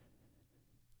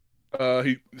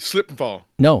 He slipped and fall.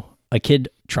 No. A kid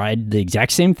tried the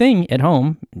exact same thing at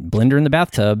home, blender in the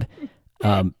bathtub.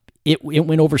 It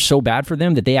went over so bad for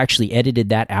them that they actually edited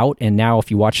that out. And now if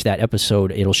you watch that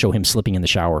episode, it'll show him slipping in the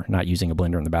shower, not using a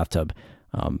blender in the bathtub.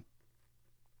 So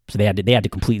they had to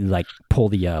completely pull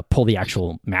the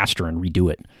actual master and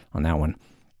redo it on that one.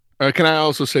 Can I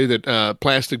also say that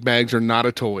plastic bags are not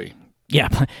a toy? Yeah.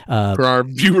 For our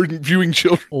viewing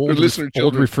children, or listener children.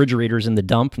 Old refrigerators in the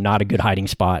dump, not a good hiding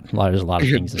spot. There's a lot of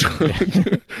things in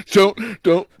there.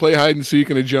 Don't play hide and seek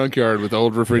in a junkyard with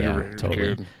old refrigerators. Yeah,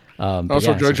 totally.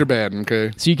 Also, drugs are bad,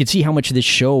 okay? So you can see how much this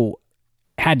show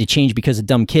had to change because of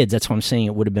dumb kids. That's why I'm saying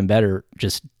it would have been better.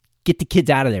 Just get the kids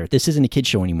out of there. This isn't a kid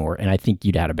show anymore, and I think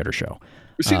you'd had a better show.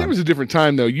 See, that was a different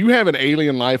time, though. You have an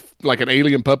alien life, like an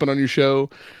alien puppet on your show.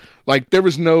 There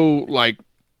was no,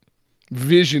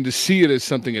 vision to see it as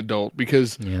something adult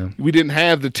because we didn't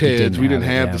have the Teds. We didn't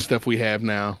have the stuff we have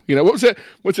now. What was that?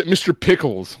 What's it? Mr.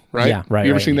 Pickles, right? Yeah, right.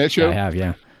 You ever seen that show? I have,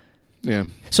 yeah. Yeah.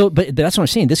 So, but that's what I'm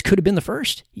saying. This could have been the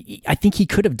first. I think he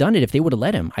could have done it if they would have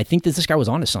let him. I think that this guy was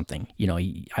onto something.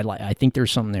 I think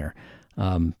there's something there.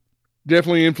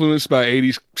 Definitely influenced by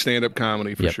 80s stand-up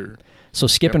comedy for sure. So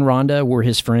Skip and Rhonda were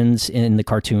his friends in the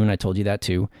cartoon. I told you that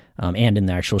too, and in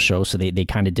the actual show. So they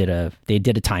kind of did a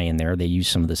tie-in there. They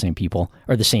used some of the same people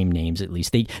or the same names at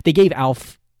least. They gave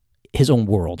Alf his own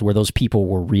world where those people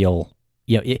were real.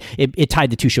 It tied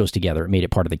the two shows together. It made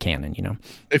it part of the canon.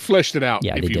 They fleshed it out.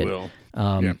 Yeah, if they did. Will.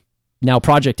 Now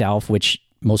Project Alf, which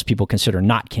most people consider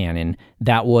not canon,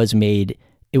 that was made.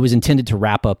 It was intended to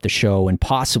wrap up the show and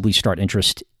possibly start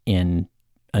interest in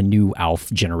a new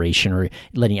Alf generation or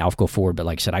letting Alf go forward. But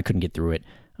like I said, I couldn't get through it.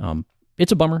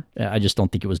 It's a bummer. I just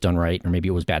don't think it was done right, or maybe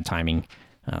it was bad timing.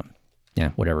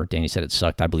 Whatever. Danny said it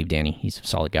sucked. I believe Danny. He's a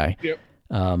solid guy. Yep.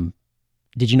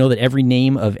 Did you know that every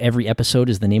name of every episode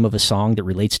is the name of a song that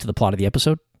relates to the plot of the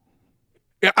episode?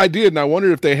 Yeah, I did, and I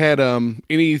wondered if they had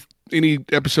any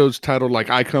episodes titled like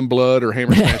 "I Come Blood" or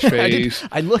 "Hammer Smash Face."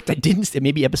 I looked. I didn't.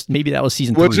 Maybe that was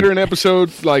season 3. Was there an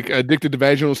episode like "Addicted to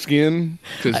Vaginal Skin"?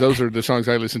 Because those are the songs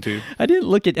I listen to. I didn't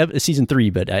look at season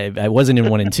 3, but I wasn't in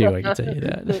 1 and 2. I can tell you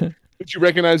that. Did you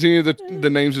recognize any of the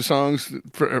names of songs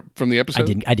from the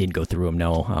episode? I didn't go through them.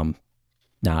 No.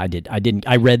 No, I didn't.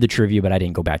 I read the trivia, but I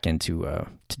didn't go back in to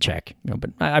check.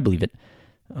 But I believe it.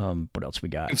 What else we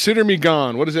got? Consider Me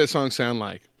Gone. What does that song sound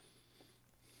like?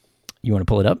 You want to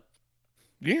pull it up?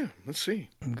 Yeah, let's see.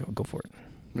 Go for it.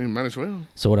 I mean, might as well.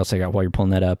 So what else I got while you're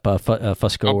pulling that up?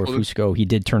 Fusco, he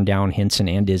did turn down Henson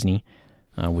and Disney,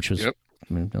 which was, that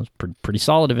was pretty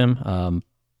solid of him.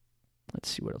 Let's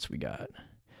see what else we got.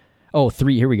 Oh,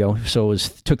 3. Here we go. So it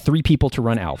took 3 people to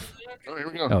run Alf. Oh, here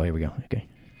we go. Oh, here we go. Okay.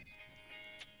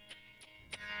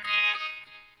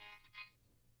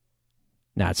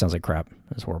 Nah, it sounds like crap.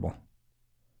 That's horrible.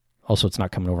 Also, it's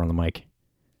not coming over on the mic.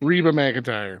 Reba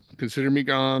McEntire. Consider me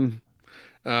gone.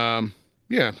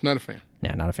 Yeah, not a fan.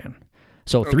 Nah, not a fan.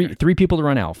 So three people to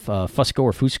run Alf.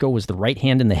 Fusco was the right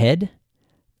hand in the head.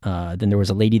 Then there was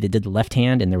a lady that did the left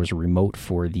hand, and there was a remote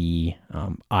for the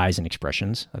eyes and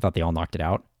expressions. I thought they all knocked it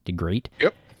out. Did great.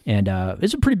 Yep. And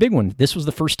it's a pretty big one. This was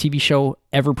the first TV show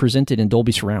ever presented in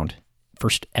Dolby Surround.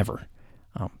 First ever.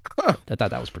 I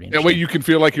thought that was pretty interesting. That way you can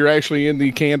feel like you're actually in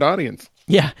the canned audience.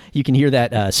 Yeah, you can hear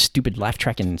that stupid laugh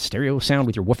track and stereo sound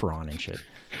with your woofer on and shit.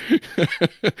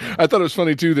 I thought it was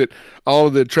funny, too, that all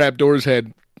of the trapdoors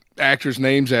had actors'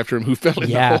 names after him who fell in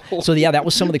the hole. So, that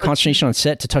was some of the consternation on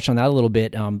set. To touch on that a little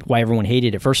bit, why everyone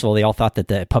hated it. First of all, they all thought that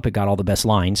the puppet got all the best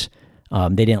lines.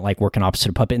 They didn't like working opposite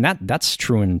a puppet. And that's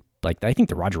true in, like, I think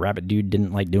the Roger Rabbit dude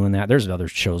didn't like doing that. There's other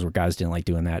shows where guys didn't like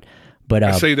doing that. But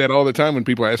I say that all the time when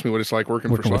people ask me what it's like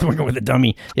working with a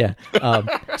dummy. Yeah.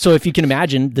 So if you can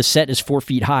imagine, the set is 4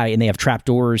 feet high, and they have trap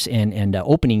doors and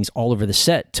openings all over the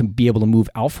set to be able to move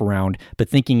Alf around. But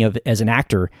thinking of as an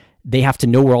actor, they have to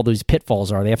know where all those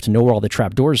pitfalls are. They have to know where all the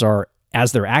trap doors are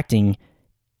as they're acting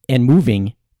and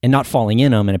moving and not falling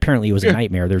in them. And apparently it was a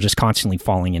nightmare. They're just constantly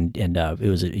falling, and it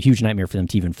was a huge nightmare for them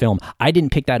to even film. I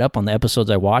didn't pick that up on the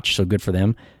episodes I watched, so good for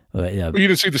them. You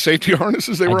didn't see the safety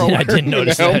harnesses they were all wearing? I didn't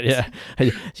notice that, yeah. They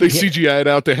CGI'd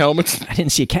out the helmets. I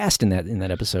didn't see a cast in that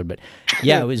episode, but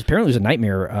yeah, apparently it was a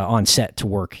nightmare on set to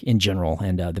work in general,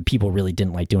 and the people really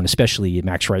didn't like doing it, especially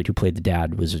Max Wright, who played the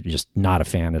dad, was just not a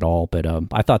fan at all, but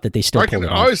I thought that they still pulled it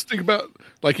off. I always think about,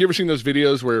 like, you ever seen those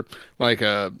videos where, like,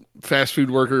 a fast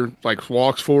food worker, like,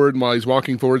 walks forward, and while he's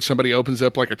walking forward, somebody opens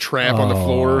up, like, a trap on the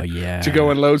floor to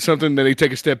go unload something, then they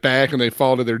take a step back, and they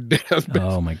fall to their death.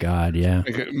 Oh, my God, yeah.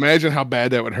 Like, imagine how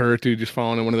bad that would hurt, dude, just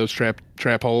falling in one of those trap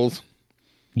holes.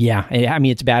 Yeah, I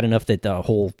mean, it's bad enough that the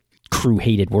whole crew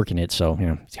hated working it, so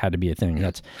it had to be a thing.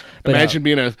 But imagine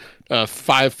being a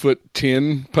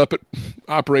 5'10" puppet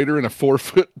operator in a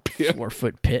 4-foot pit.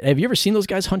 4-foot pit. Have you ever seen those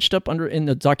guys hunched up under in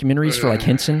the documentaries for like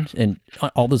Henson, and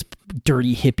all those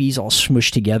dirty hippies all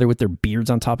smushed together with their beards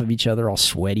on top of each other, all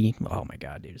sweaty? Oh my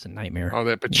God, dude, it's a nightmare. All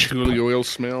that patchouli oil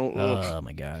smell. Oh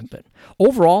my God! But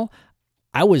overall,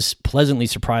 I was pleasantly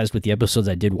surprised with the episodes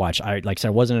I did watch. Like I said,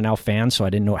 I wasn't an Alf fan, so I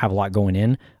didn't have a lot going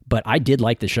in, but I did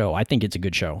like the show. I think it's a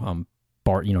good show. How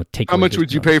much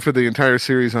would you pay for the entire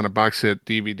series on a box set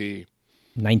DVD?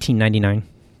 $19.99.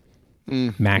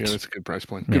 Max. Yeah, that's a good price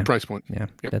point. Good price point. Yeah,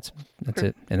 yep. That's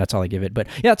it, and that's all I give it. But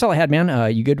yeah, that's all I had,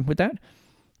 man. You good with that?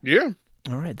 Yeah.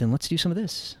 All right, then let's do some of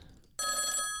this.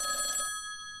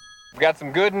 I've got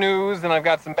some good news and I've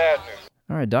got some bad news.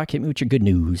 All right, Doc, hit me with your good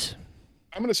news.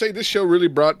 I'm going to say this show really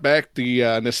brought back the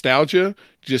nostalgia.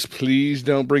 Just please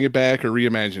don't bring it back or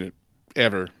reimagine it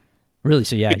ever. Really?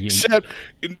 So yeah, except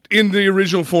in the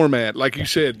original format, like you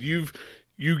said, you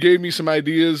gave me some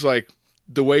ideas, like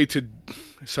the way to.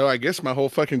 So I guess my whole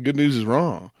fucking good news is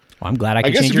wrong. Well, I'm glad I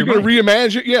can change change your mind. I guess if you're mind.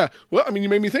 going to reimagine, yeah. Well, I mean, you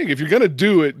made me think. If you're going to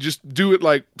do it, just do it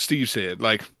like Steve said,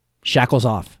 like shackles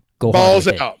off, go balls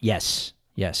hard with out. It.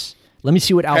 Yes. Let me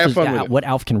see what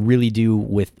Alf can really do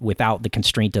without the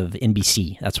constraint of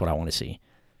NBC. That's what I want to see.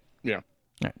 Yeah. All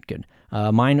right, good.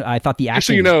 Mine, I thought the acting. Just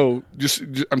so you know, just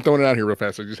I'm throwing it out here real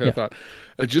fast. I just had a thought.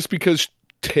 Just because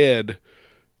Ted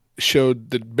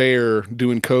showed the bear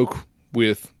doing coke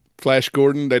with Flash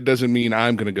Gordon, that doesn't mean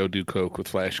I'm going to go do coke with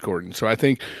Flash Gordon. So I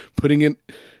think putting it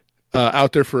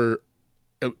out there for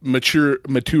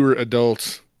mature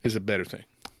adults is a better thing.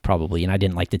 Probably, and I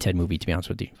didn't like the Ted movie, to be honest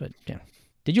with you. But yeah,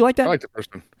 did you like that? I like the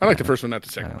first one. I like the first one, not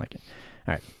the second. I like it.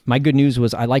 All right. My good news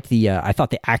was I liked I thought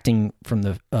the acting from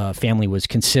the family was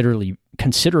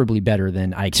considerably better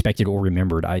than I expected or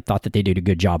remembered. I thought that they did a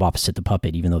good job opposite the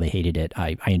puppet, even though they hated it.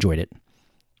 I enjoyed it.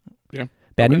 Yeah.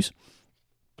 Bad news?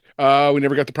 We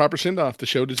never got the proper send-off the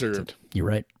show deserved. You're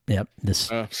right. Yep.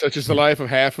 Such is the life of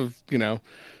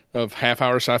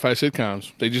half-hour sci-fi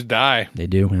sitcoms. They just die. They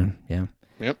do, man. Yeah.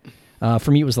 Yep. For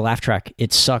me, it was the laugh track.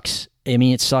 It sucks. I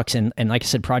mean, it sucks. And like I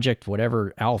said, Project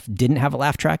whatever, Alf didn't have a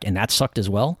laugh track, and that sucked as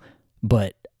well.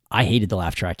 But I hated the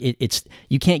laugh track.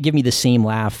 You can't give me the same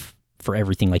laugh for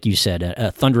everything, like you said,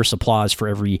 a thunderous applause for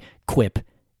every quip.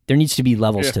 There needs to be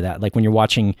levels to that. Like when you're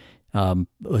watching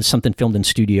something filmed in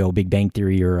studio, Big Bang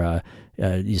Theory or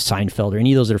Seinfeld or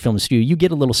any of those that are filmed in studio, you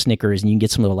get a little snickers and you can get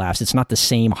some little laughs. It's not the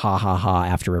same ha ha ha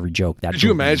after every joke. Could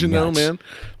you imagine though, man?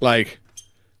 Like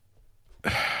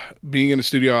being in a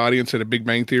studio audience at a Big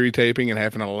Bang Theory taping and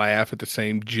having to laugh at the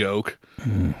same joke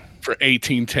for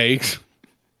 18 takes.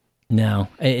 No,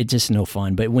 it's just no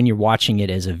fun. But when you're watching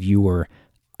it as a viewer,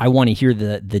 I want to hear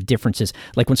the differences.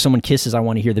 Like when someone kisses, I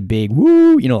want to hear the big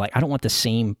woo. I don't want the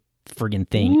same friggin'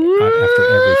 thing after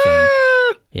everything.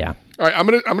 Yeah. All right, I'm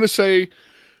gonna say.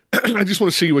 I just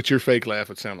want to see what your fake laugh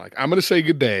would sound like. I'm gonna say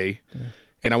good day,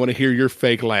 and I want to hear your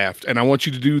fake laugh, and I want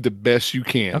you to do the best you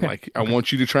can. Okay. Like I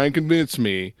want you to try and convince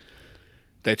me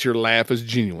that your laugh is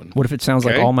genuine. What if it sounds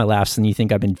like all my laughs and you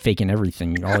think I've been faking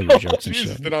everything, all your jokes and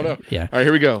Jesus, shit? then I know. Yeah. All right,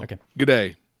 here we go. Okay. Good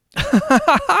day.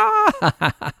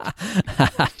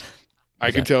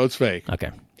 I can tell it's fake.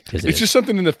 Okay. It's just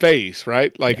something in the face,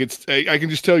 right? Like I can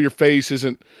just tell your face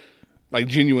isn't like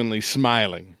genuinely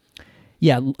smiling.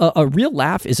 Yeah, a real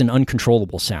laugh is an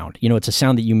uncontrollable sound. You know, it's a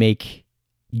sound that you make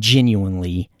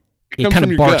genuinely. It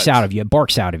kind of barks out of you. It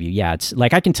barks out of you. Yeah, it's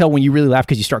like I can tell when you really laugh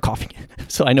because you start coughing.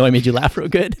 So I know I made you laugh real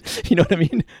good. You know what I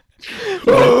mean?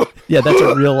 Yeah, that's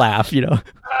a real laugh, you know?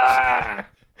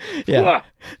 Yeah.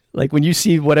 Like when you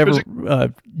see whatever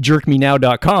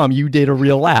jerkmenow.com, you did a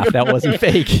real laugh. That wasn't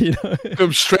fake. You know?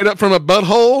 Come straight up from a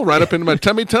butthole, right up into my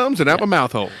tummy tums and out my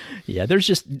mouth hole. Yeah, there's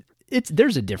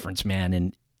a difference, man.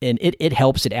 And it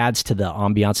helps. It adds to the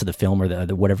ambiance of the film or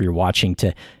the whatever you're watching,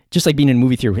 to just like being in a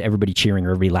movie theater with everybody cheering or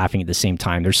everybody laughing at the same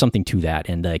time. There's something to that.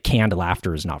 And the canned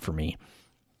laughter is not for me.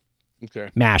 Okay.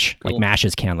 MASH, cool. Like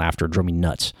MASH's canned laughter drove me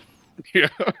nuts. Yeah.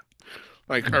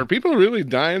 Like, are people really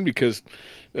dying because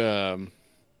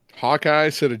Hawkeye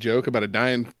said a joke about a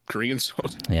dying Korean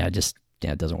soldier? Yeah,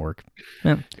 it doesn't work.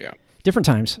 Yeah. Different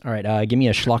times. All right, give me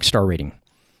a schlock star rating.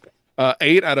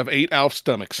 8 out of 8 Alf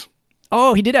stomachs.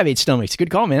 Oh, he did have 8 stomachs. Good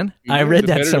call, man. Yeah, I read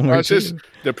that somewhere.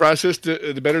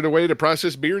 The better the way to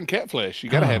process beer and cat flesh. You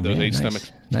got to have those 8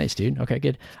 stomachs. Nice, dude. Okay,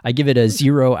 good. I give it a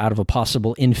 0 out of a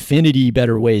possible infinity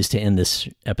better ways to end this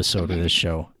episode of this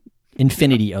show.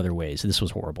 Infinity other ways. This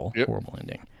was horrible. Yep. Horrible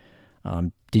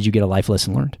ending. Did you get a life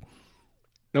lesson learned?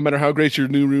 No matter how great your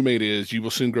new roommate is, you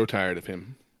will soon grow tired of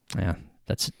him. Yeah,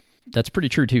 that's pretty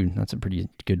true too. That's a pretty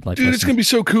good life lesson. Dude, it's gonna be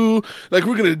so cool. Like,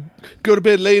 we're gonna go to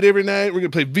bed late every night. We're gonna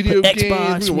play video games.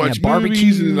 Xbox, we're gonna watch barbecue.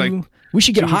 movies. And like, we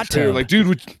should get a hot tub. Like, dude,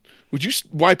 would you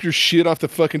wipe your shit off the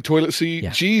fucking toilet seat? Yeah.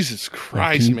 Jesus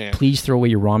Christ, man! Please throw away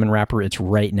your ramen wrapper. It's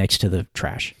right next to the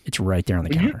trash. It's right there on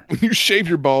the counter. When you shave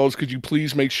your balls, could you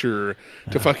please make sure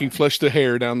to fucking flush the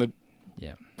hair down the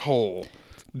hole,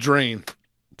 drain?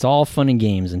 It's all fun and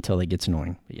games until it gets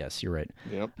annoying. But yes, you're right.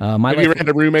 Yep. Have you ever had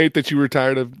a roommate that you were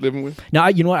tired of living with? No,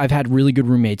 you know what? I've had really good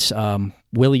roommates.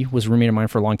 Willie was a roommate of mine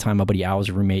for a long time. My buddy Al was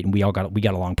a roommate, and we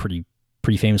got along pretty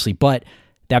famously. But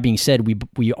that being said,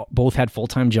 we both had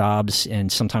full-time jobs,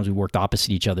 and sometimes we worked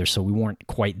opposite each other, so we weren't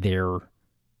quite there.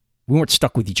 We weren't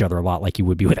stuck with each other a lot like you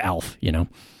would be with Alf, you know.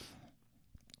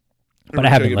 But I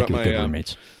have been lucky with good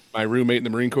roommates. My roommate in the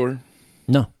Marine Corps?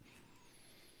 No.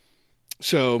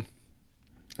 So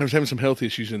I was having some health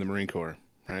issues in the Marine Corps,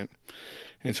 right?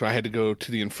 And so I had to go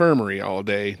to the infirmary all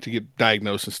day to get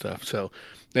diagnosed and stuff. So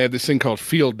they have this thing called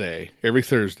field day every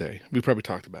Thursday. We probably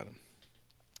talked about it.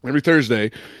 Every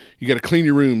Thursday, you got to clean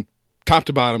your room top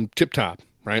to bottom, tip top,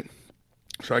 right?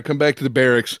 So I come back to the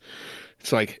barracks.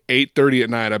 It's like 8:30 at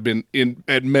night. I've been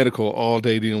at medical all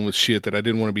day dealing with shit that I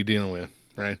didn't want to be dealing with,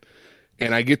 right?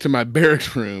 And I get to my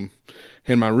barracks room,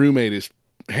 and my roommate is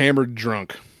hammered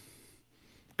drunk.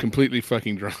 Completely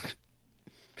fucking drunk.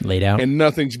 Laid out. And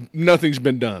nothing's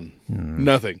been done.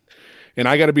 Nothing. And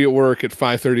I got to be at work at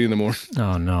 5:30 in the morning.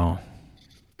 Oh, no.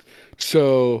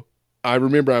 So I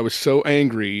remember I was so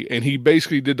angry, and he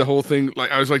basically did the whole thing. Like,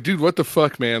 I was like, dude, what the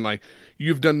fuck, man? Like,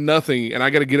 you've done nothing, and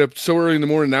I got to get up so early in the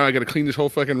morning. Now I got to clean this whole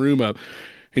fucking room up.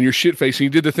 And you're shit-faced. And he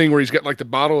did the thing where he's got like the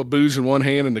bottle of booze in one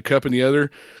hand and the cup in the other.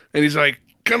 And he's like,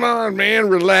 come on, man,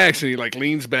 relax. And he like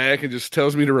leans back and just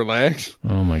tells me to relax.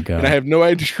 Oh my God. And I have no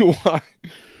idea why,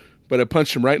 but I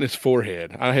punched him right in his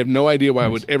forehead. I have no idea why I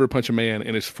would ever punch a man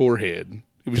in his forehead.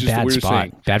 It was just the weirdest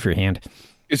thing. Bad for your hand.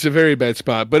 It's a very bad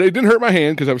spot, but it didn't hurt my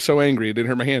hand because I was so angry. It didn't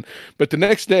hurt my hand. But the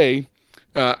next day,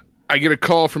 I get a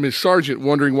call from his sergeant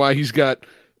wondering why he's got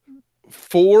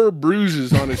 4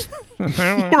 bruises on his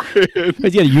forehead.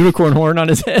 He's got a unicorn horn on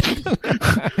his head.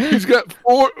 He's got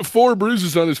four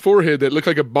bruises on his forehead that look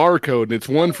like a barcode, and it's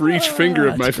one for each finger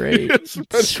of my face.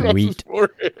 Sweet.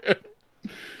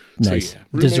 Nice. So,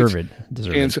 yeah, Deserved.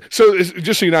 And so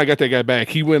just so you know, I got that guy back.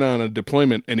 He went on a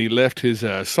deployment, and he left his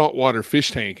saltwater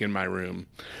fish tank in my room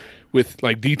with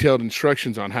like detailed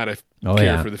instructions on how to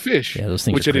care for the fish. Yeah, those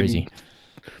things are crazy.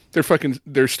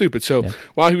 They're stupid. So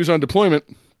while he was on deployment,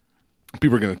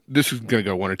 this is going to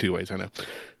go one or two ways, I know.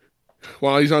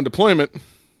 While he's on deployment,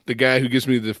 the guy who gives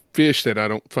me the fish that I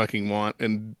don't fucking want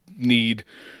and need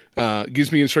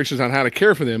gives me instructions on how to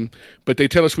care for them, but they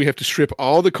tell us we have to strip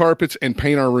all the carpets and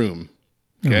paint our room.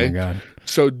 Okay? Oh my God.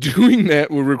 So doing that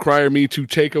would require me to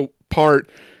take apart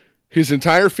his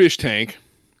entire fish tank,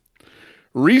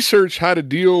 research how to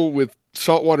deal with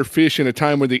saltwater fish in a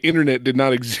time when the internet did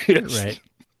not exist. Right.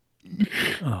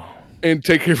 and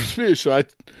take care of his fish. So I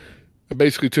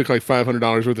basically took like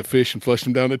 $500 worth of fish and flushed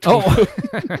them down the toilet.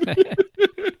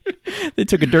 They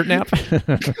took a dirt nap.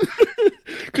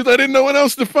 Because I didn't know what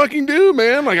else to fucking do,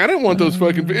 man. Like, I didn't want those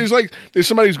fucking. It's like if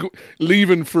somebody's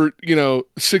leaving for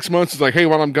 6 months. It's like, hey,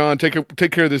 while I'm gone, take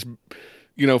care of this,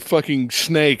 fucking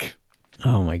snake.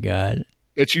 Oh my god.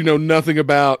 That you know nothing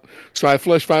about. So I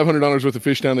flushed $500 worth of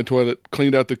fish down the toilet,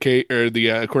 cleaned out the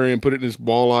aquarium, put it in his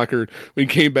wall locker. When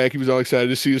he came back, he was all excited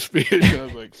to see his fish. I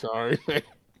was like, sorry, man.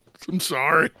 I'm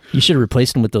sorry. You should have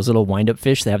replaced them with those little wind-up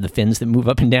fish that have the fins that move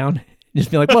up and down. Just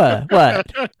be like, what?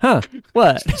 Huh?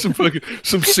 What?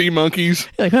 Some sea monkeys.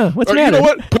 Like, huh? What's the matter? You know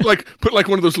what? Put like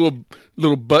one of those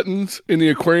little buttons in the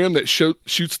aquarium that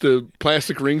shoots the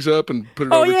plastic rings up and put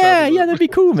it over top of it. Yeah, that'd be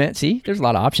cool, man. See, there's a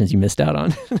lot of options you missed out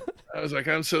on. I was like,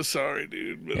 I'm so sorry,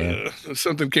 dude, but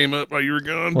something came up while you were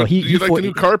gone. Well, do you like the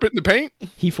new carpet and the paint?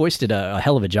 He foisted a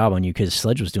hell of a job on you because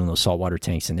Sledge was doing those saltwater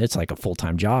tanks, and it's like a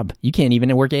full-time job. You can't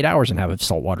even work 8 hours and have a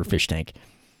saltwater fish tank.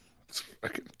 It's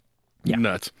fucking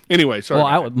nuts. Anyway, sorry.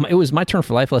 Well, it was my turn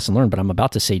for life lesson learned, but I'm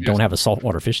about to say don't have a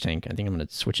saltwater fish tank. I think I'm going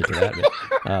to switch it to that.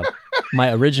 But,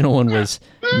 my original one was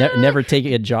never take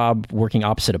a job working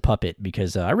opposite a puppet,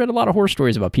 because I read a lot of horror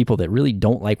stories about people that really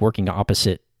don't like working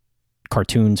opposite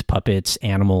cartoons, puppets,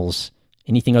 animals,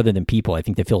 anything other than people. I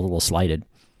think they feel a little slighted.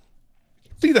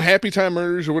 See the Happy Time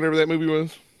Murders or whatever that movie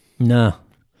was? No.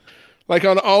 Like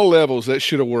on all levels, that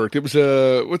should have worked. It was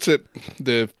what's it?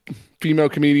 The female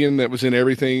comedian that was in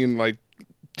everything like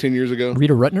 10 years ago.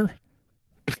 Rita Rutner?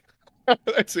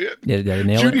 That's it. Did I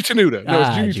nail Judy it? Tenuta.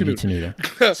 No, it's Judy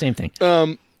Tenuta. Same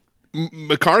thing.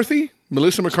 McCarthy?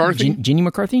 Melissa McCarthy? Jeannie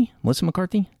McCarthy? Melissa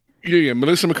McCarthy? Yeah.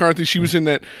 Melissa McCarthy. She was in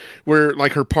that where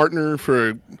like her partner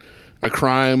for a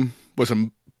crime was a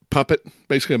puppet,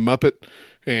 basically a Muppet.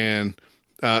 And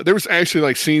there was actually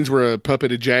like scenes where a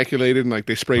puppet ejaculated and like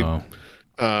they sprayed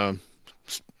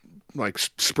like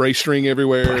spray string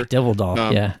everywhere. Black Devil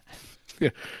doll. Yeah.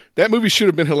 That movie should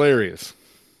have been hilarious.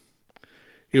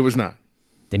 It was not.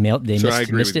 They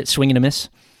missed it. Swing and a miss.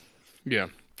 Yeah,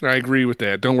 I agree with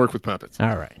that. Don't work with puppets.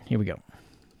 All right, here we go.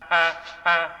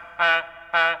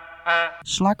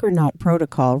 Schlockernaut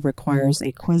protocol requires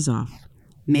a quiz-off.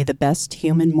 May the best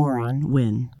human moron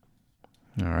win.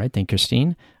 All right, thank you,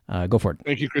 Christine. Go for it.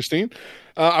 Thank you, Christine.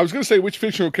 I was going to say, which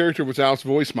fictional character was Alf's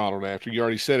voice modeled after? You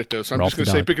already said it, though. So I'm just going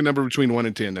to say pick a number between 1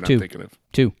 and 10 that 2. I'm thinking of.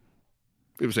 2.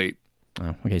 It was 8.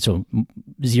 Oh, okay, so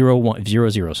 0, 1, 0,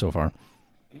 0 so far.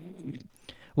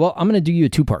 Well, I'm going to do you a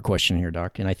 2-part question here,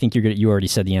 Doc, and I think you already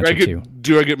said the answer too.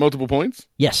 Do I get multiple points?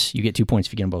 Yes, you get 2 points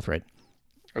if you get them both right.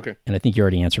 Okay. And I think you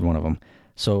already answered one of them.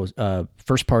 So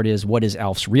first part is, what is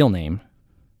Alf's real name?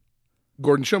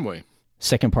 Gordon Shumway.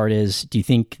 Second part is, do you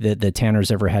think that the Tanners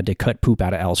ever had to cut poop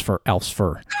out of Alf's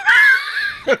fur?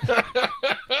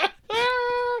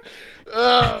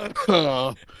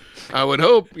 I would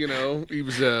hope, he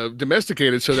was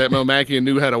domesticated so that Melmacian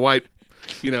knew how to wipe,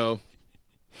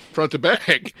 front to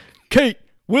back. Kate,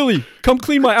 Willie, come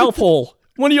clean my Alf hole.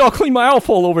 One of y'all clean my Alf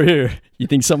hole over here. You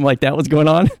think something like that was going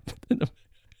on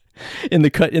in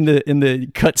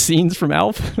the cut scenes from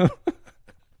Alf?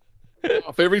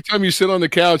 Every time you sit on the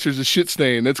couch, there's a shit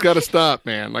stain. That's got to stop,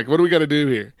 man. Like, what do we got to do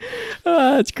here?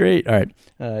 That's great. All right.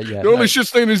 The only shit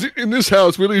stain is in this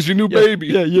house. Willie is your new baby.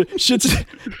 Yeah. Shit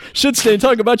stain.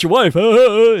 Talking about your wife.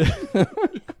 All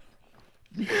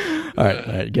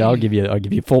right. I'll give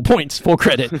you full points, full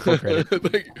credit. All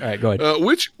right, go ahead.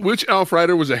 Which Alf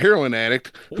writer was a heroin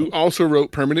addict who also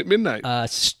wrote Permanent Midnight?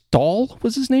 Stahl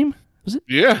was his name. Was it?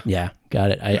 Yeah. Yeah.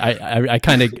 Got it.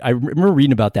 I remember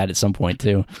reading about that at some point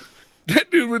too.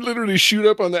 That dude would literally shoot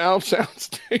up on the Alf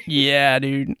soundstage. Yeah,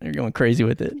 dude. They're going crazy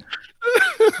with it.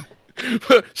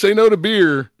 Say no to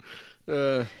beer.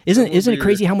 Isn't it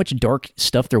crazy how much dark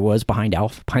stuff there was behind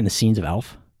the scenes of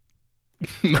Alf?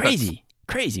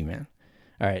 Crazy, man.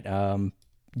 All right.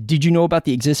 Did you know about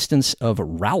the existence of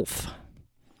Ralph?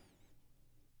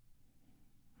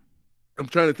 I'm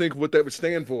trying to think of what that would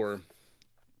stand for.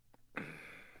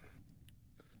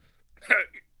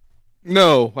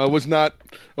 No, I was not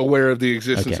aware of the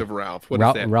existence of Ralph. What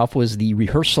is that? Ralph was the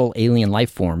rehearsal alien life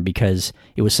form because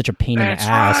it was such a pain in the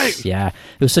ass. Right. Yeah,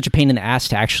 it was such a pain in the ass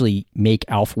to actually make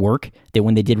Alf work that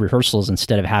when they did rehearsals,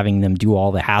 instead of having them do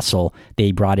all the hassle,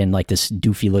 they brought in like this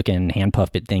doofy looking hand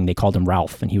puppet thing. They called him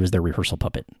Ralph, and he was their rehearsal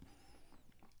puppet.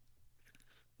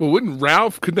 Well,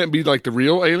 couldn't that be like the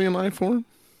real alien life form?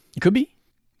 It could be,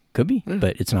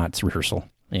 but it's not. It's rehearsal.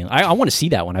 I want to see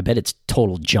that one. I bet it's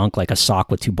total junk, like a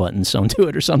sock with 2 buttons sewn to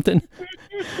it or something.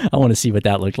 I want to see what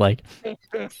that looked like.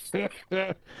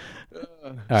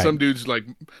 Some dude's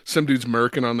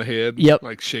murking on the head. Yep.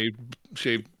 Like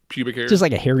shaved pubic hair. Just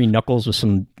like a hairy knuckles with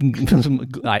some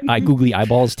googly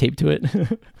eyeballs taped to it.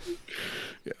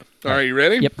 Yeah. All right, you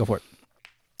ready? Yep, go for it.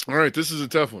 All right, this is a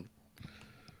tough one.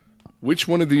 Which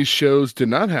one of these shows did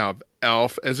not have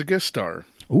Alf as a guest star?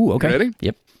 Ooh, okay. Ready?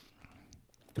 Yep.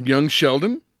 Young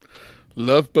Sheldon,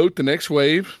 Love Boat: The Next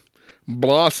Wave,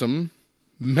 Blossom,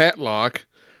 Matlock,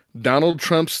 Donald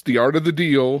Trump's The Art of the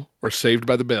Deal, or Saved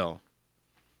by the Bell?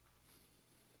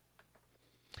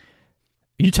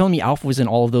 Are you telling me Alf was in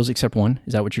all of those except one?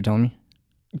 Is that what you're telling me?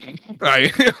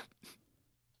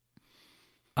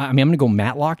 I mean, I'm going to go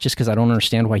Matlock just because I don't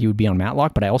understand why he would be on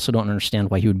Matlock, but I also don't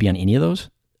understand why he would be on any of those.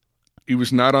 He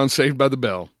was not on Saved by the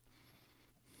Bell.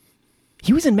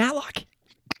 He was in Matlock?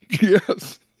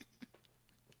 Yes.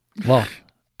 Well,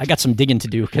 I got some digging to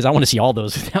do because I want to see all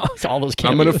those cameos.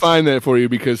 I'm going to find that for you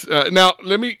because now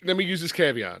let me use this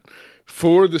caveat.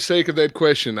 For the sake of that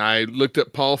question, I looked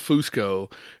up Paul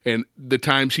Fusco and the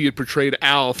times he had portrayed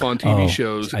Alf on TV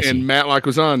shows, and Matlock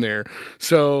was on there.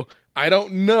 So I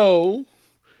don't know,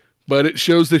 but it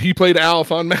shows that he played Alf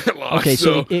on Matlock. Okay,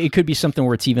 so it could be something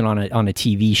where it's even on a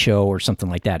TV show or something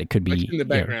like that. It could be in the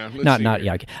background.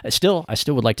 Yeah. I still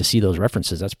would like to see those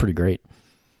references. That's pretty great.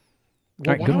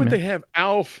 Well, why would they have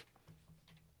Alf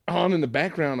on in the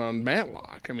background on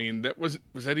Matlock? I mean, was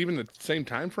that even the same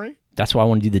time frame? That's why I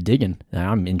want to do the digging.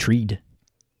 I'm intrigued.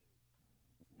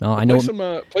 No, I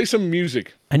know. Play some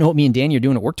music. I know what me and Danny are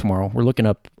doing at work tomorrow. We're looking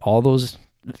up all those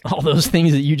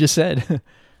things that you just said.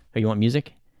 Oh, you want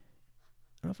music?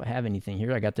 I don't know if I have anything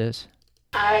here. I got this.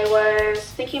 I was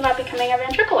thinking about becoming a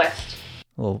ventriloquist.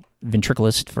 A little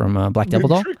ventriloquist from Black Devil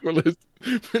Doll.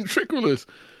 Ventriloquist.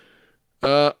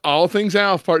 All Things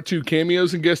Alf Part 2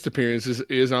 cameos and guest appearances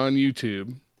is on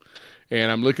YouTube. And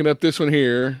I'm looking up this one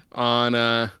here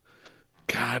on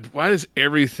God, why is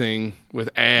everything with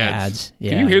ads?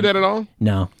 Yeah. Can you hear that at all?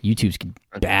 No. YouTube's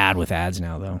bad with ads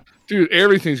now, though. Dude,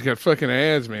 everything's got fucking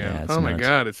ads, man. Yeah, oh my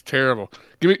God, it's terrible.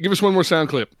 Give us one more sound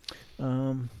clip.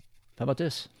 How about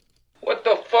this? What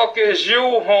the fuck is you,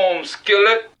 home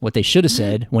skillet? What they should have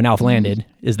said when Alf landed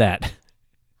is that.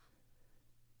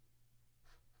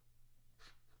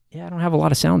 Yeah, I don't have a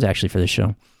lot of sounds actually for this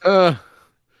show.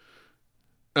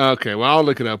 Okay, well, I'll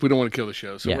look it up. We don't want to kill the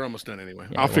show, so we're almost done anyway.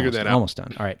 Yeah, I'll figure that out. Almost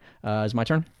done. All right. Is it my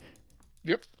turn?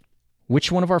 Yep.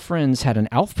 Which one of our friends had an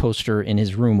Alf poster in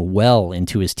his room well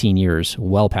into his teen years,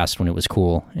 well past when it was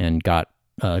cool, and got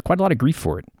quite a lot of grief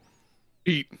for it?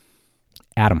 Pete.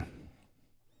 Adam.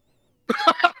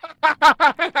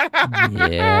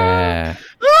 Yeah.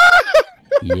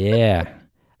 Yeah.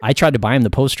 I tried to buy him the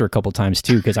poster a couple times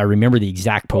too because I remember the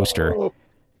exact poster.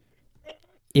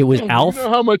 It was Alf. You know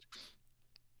how much?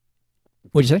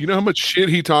 What'd you say? You know how much shit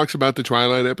he talks about the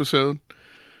Twilight episode?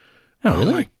 Oh,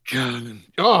 really? Oh my God.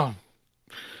 Oh.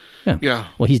 Yeah.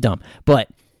 Well, he's dumb. But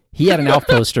he had an Alf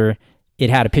poster. It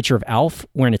had a picture of Alf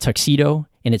wearing a tuxedo,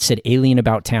 and it said Alien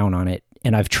About Town on it.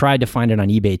 And I've tried to find it on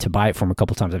eBay to buy it from a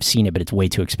couple times. I've seen it, but it's way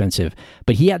too expensive.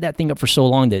 But he had that thing up for so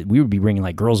long that we would be bringing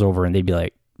like girls over, and they'd be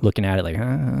like looking at it like,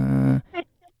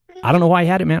 I don't know why he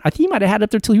had it, man. I think he might have had it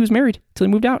up there till he was married, till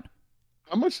he moved out.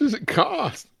 How much does it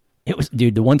cost? It was,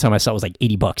 dude, the one time I saw it was like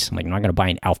 $80. I'm like, I'm not going to buy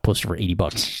an Alf poster for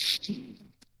 $80.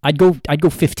 I'd go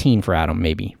 15 for Adam,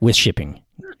 maybe, with shipping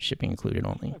included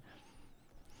only.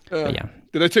 Yeah.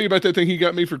 Did I tell you about that thing he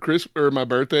got me for my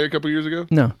birthday a couple years ago?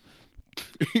 No.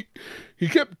 He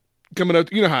kept coming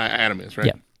up. You know how Adam is, right?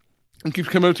 Yeah. He keeps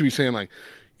coming up to me saying like,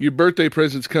 "Your birthday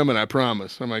present's coming, I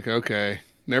promise." I'm like, "Okay."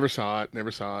 Never saw it.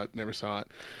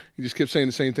 He just kept saying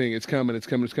the same thing. It's coming.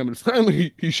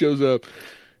 Finally, he shows up.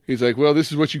 He's like, "Well,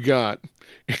 this is what you got,"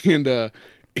 and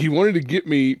he wanted to get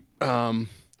me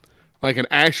like an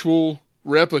actual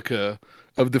replica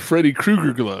of the Freddy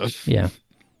Krueger glove. Yeah.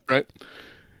 Right.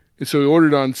 And so he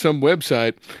ordered on some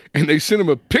website, and they sent him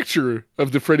a picture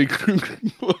of the Freddy Krueger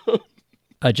glove.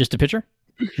 Just a picture,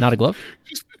 not a glove.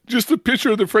 Just a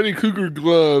picture of the Freddy Krueger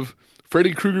glove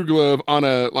on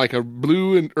a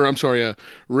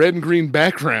red and green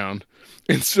background.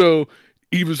 And so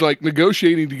he was like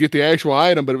negotiating to get the actual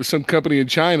item, but it was some company in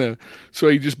China. So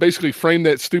he just basically framed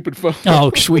that stupid photo.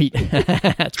 Oh, sweet.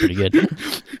 That's pretty good.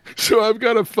 So I've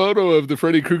got a photo of the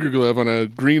Freddy Krueger glove on a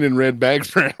green and red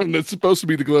background. That's supposed to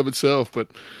be the glove itself, but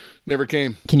never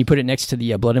came. Can you put it next to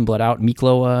the Blood In, Blood Out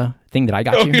Miklo thing that I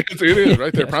got you? Yes, it is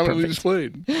right there, prominently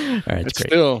displayed. All right, that's great.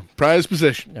 Still prized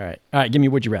possession. All right, give me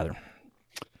Would You Rather.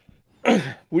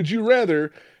 Would you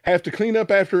rather have to clean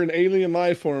up after an alien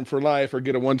life form for life or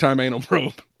get a one-time anal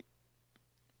probe?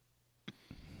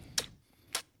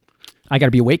 I got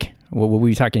to be awake? What were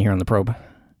we talking here on the probe?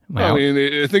 I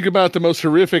mean, think about the most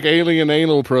horrific alien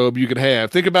anal probe you could have.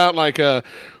 Think about like,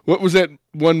 what was that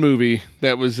one movie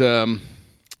that was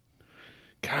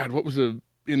God, what was in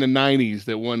the 90s,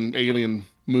 that one alien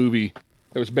movie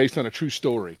that was based on a true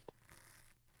story?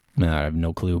 No, I have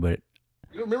no clue, but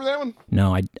You don't remember that one?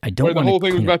 no, I don't. Where the whole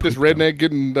thing was about this redneck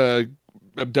getting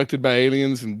abducted by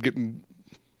aliens and getting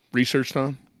researched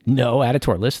on? No, add it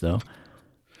to our list though.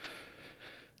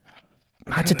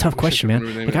 That's a tough question,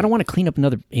 man. Like, I don't want to clean up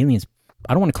another aliens.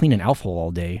 I don't want to clean an Alf hole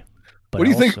all day. But What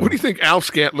do you think Alf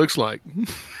Scat looks like?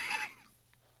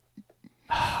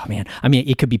 Oh, man, I mean,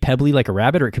 it could be pebbly like a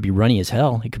rabbit, or it could be runny as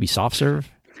hell. It could be soft serve.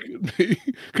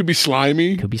 Could be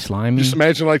slimy. Could be slimy. Just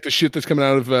imagine like the shit that's coming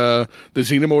out of the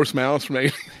Xenomorph's mouths from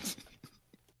aliens.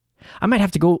 I might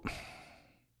have to go.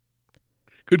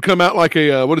 Could come out like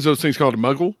a what is those things called? A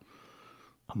muggle?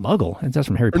 A muggle? That's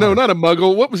from Harry Or Potter. no, not a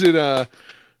muggle. What was it?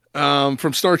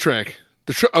 From Star Trek.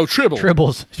 Tribble.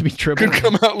 Tribbles. It should be Tribble. Could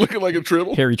come out looking like a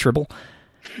Tribble. Harry Tribble.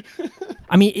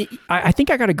 I mean, I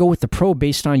think I got to go with the pro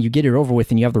based on you get it over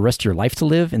with and you have the rest of your life to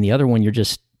live, and the other one you're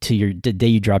just to the day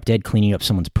you drop dead cleaning up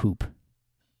someone's poop.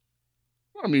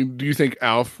 I mean, do you think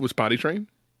Alf was potty trained?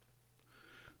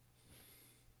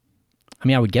 I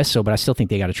mean, I would guess so, but I still think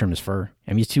they got to trim his fur.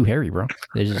 I mean, he's too hairy, bro.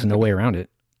 There's just no way around it.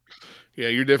 Yeah,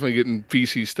 you're definitely getting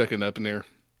feces stuck up in there.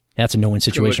 That's a no-win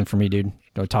situation for me, dude.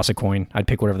 Go toss a coin. I'd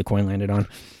pick whatever the coin landed on.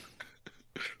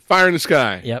 Fire in the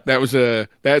Sky. Yep.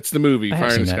 That's the movie, I have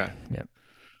Fire in the seen Sky. that. Yep.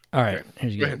 All right. Okay.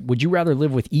 Here's Go you go. ahead. Would you rather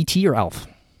live with E.T. or Alf?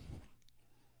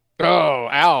 Oh,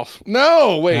 Alf.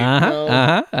 No, wait.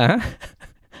 No.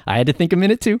 I had to think a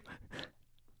minute too.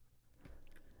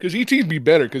 Because E.T.'d be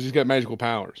better because he's got magical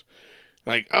powers.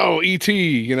 Like, oh,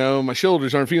 E.T., my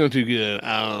shoulders aren't feeling too good.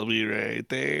 I'll be right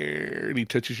there. And he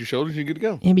touches your shoulders and you're good to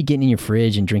go. He'd be getting in your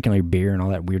fridge and drinking all your beer and all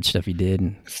that weird stuff he did.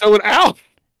 And So would Alf.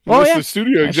 Oh, Unless yeah. the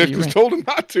studio Actually, executives you're right. told him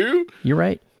not to. You're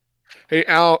right. Hey,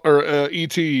 Al, or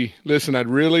E.T., listen, I'd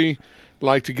really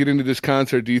like to get into this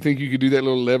concert. Do you think you could do that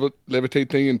little levitate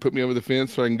thing and put me over the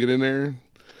fence so I can get in there?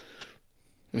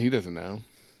 And he doesn't know.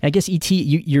 I guess E.T.,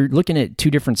 you're looking at two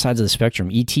different sides of the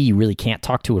spectrum. E.T. you really can't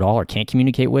talk to at all or can't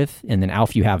communicate with. And then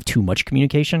Alf, you have too much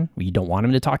communication where you don't want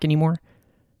him to talk anymore.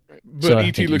 But So I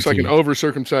E.T. think looks like an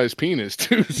over-circumcised penis,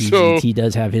 too. So E.T.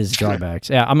 does have his drawbacks.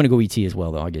 Yeah, I'm going to go E.T. as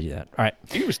well, though. I'll give you that. All right.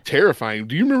 he was terrifying.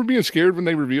 Do you remember being scared when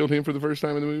they revealed him for the first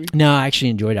time in the movie? No, I actually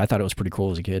enjoyed it. I thought it was pretty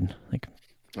cool as a kid. Like,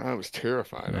 I was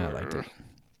terrified. I liked it.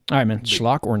 All right, man.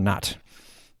 Schlock or not?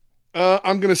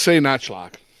 I'm going to say not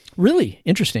schlock. Really?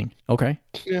 Interesting. Okay.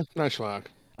 Yeah, not schlock.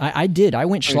 I did. I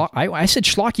went schlock. I said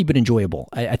schlocky, but enjoyable.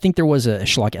 I think there was a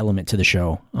schlock element to the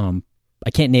show.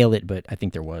 I can't nail it, but I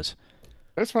think there was.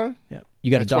 That's fine. Yeah.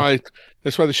 You got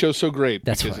That's why the show's so great.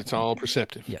 That's because fine. it's all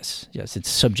perceptive. Yes. It's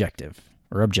subjective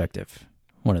or objective.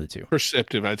 One of the two.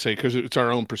 Perceptive, I'd say, because it's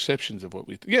our own perceptions of what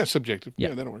we. Yeah, subjective.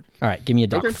 Yeah, that'll work. All right. Give me a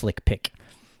Doc Flick pick.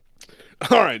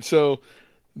 All right. So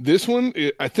this one,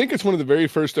 I think it's one of the very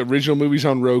first original movies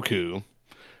on Roku.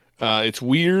 It's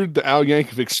Weird, the Al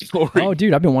Yankovic story. Oh,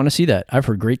 dude, I've been wanting to see that. I've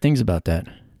heard great things about that.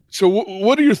 So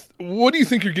what do you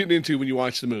think you're getting into when you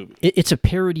watch the movie? It's a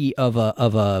parody of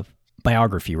a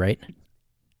biography, right?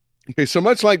 Okay, so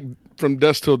much like From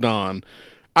Dusk Till Dawn,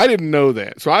 I didn't know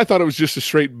that. So I thought it was just a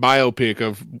straight biopic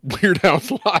of Weird Al's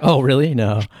life. Oh, really?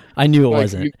 No, I knew it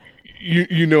wasn't.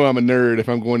 You know I'm a nerd if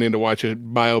I'm going in to watch a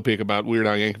biopic about Weird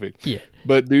Al Yankovic. Yeah.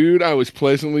 But dude, I was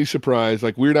pleasantly surprised.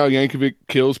 Like Weird Al Yankovic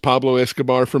kills Pablo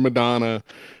Escobar for Madonna.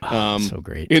 So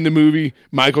great. In the movie,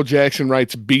 Michael Jackson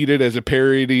writes "Beat It" as a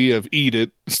parody of "Eat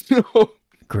It." So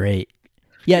great.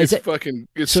 Yeah,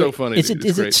 it's so funny. Is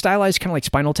it stylized kind of like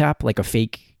Spinal Tap, like a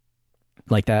fake,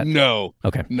 like that? No.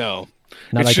 Okay. No.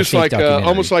 Not it's like just a fake like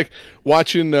almost like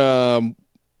watching the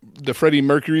Freddie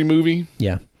Mercury movie.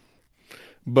 Yeah.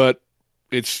 But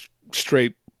it's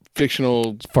straight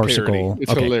fictional, farcical. Parody.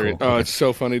 It's hilarious. Cool. Oh, it's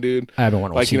so funny, dude. I haven't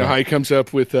wanted to see how he comes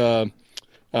up with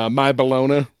My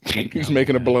Bologna. He's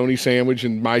making a bologna sandwich,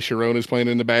 and My Sharona's playing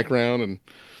in the background, and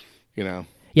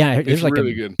yeah, there's like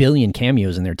really a good. billion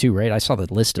cameos in there too, right? I saw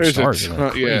the list of There's stars.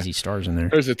 Crazy stars in there.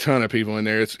 There's a ton of people in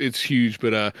there. It's huge,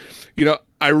 but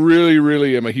I really,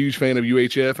 really am a huge fan of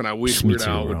UHF, and I wish Weird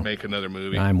Al would make another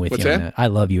movie. I'm with you on that. I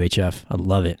love UHF. I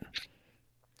love it.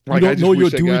 Like, you don't know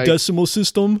your Dewey Decimal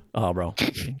System? Oh, bro.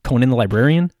 Conan the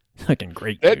Librarian? Fucking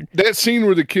great, dude. That scene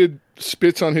where the kid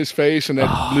spits on his face and that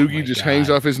loogie just hangs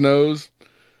off his nose.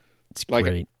 It's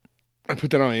great. I put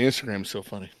that on Instagram. It's so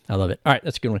funny. I love it. All right,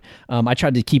 that's a good one. I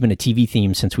tried to keep in a TV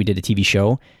theme since we did a TV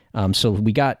show. So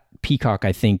we got Peacock,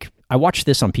 I think. I watched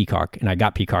this on Peacock, and I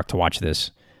got Peacock to watch this.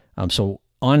 So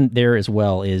on there as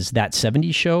well is That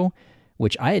 70s Show,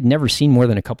 which I had never seen more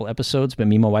than a couple episodes, but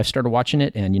me and my wife started watching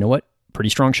it, and you know what? Pretty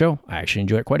strong show. I actually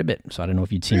enjoy it quite a bit. So I don't know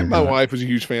if you'd seen it. My wife was a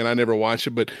huge fan. I never watched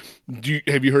it, but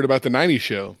have you heard about the 90s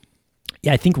show?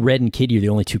 Yeah, I think Red and Katie are the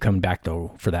only two coming back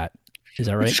though for that. Is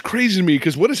that right? It's crazy to me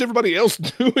because what is everybody else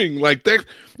doing? Like that.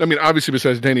 I mean, obviously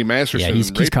besides Danny Masterson. Yeah,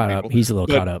 he's caught up. He's a little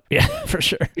caught up. Yeah, for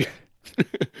sure.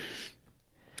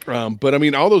 But I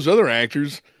mean, all those other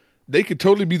actors, they could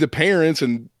totally be the parents,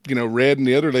 and Red and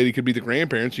the other lady could be the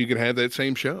grandparents. You could have that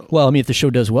same show. Well, I mean, if the show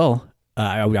does well,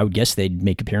 I would guess they'd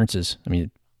make appearances. I mean,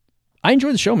 I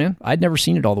enjoy the show, man. I'd never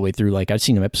seen it all the way through. Like I've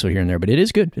seen an episode here and there, but it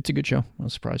is good. It's a good show. I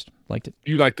was surprised. Liked it.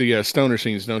 You like the stoner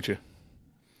scenes, don't you?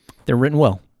 They're written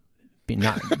well.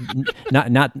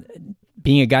 Not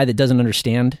being a guy that doesn't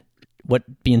understand what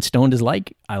being stoned is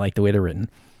like. I like the way they're written.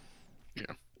 Yeah,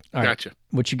 all gotcha. Right.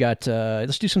 What you got?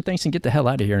 Let's do some thanks and get the hell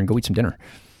out of here and go eat some dinner.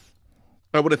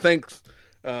 I want to thank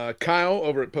Kyle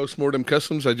over at Postmortem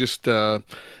Customs. I just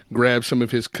grabbed some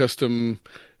of his custom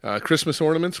Christmas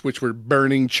ornaments, which were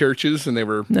burning churches, and they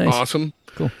were awesome.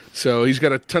 Cool. So he's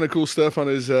got a ton of cool stuff on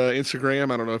his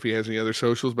Instagram. I don't know if he has any other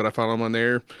socials, but I follow him on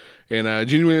there. And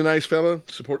genuinely nice fella.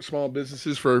 Support small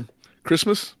businesses for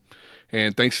Christmas.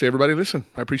 And thanks to everybody listening.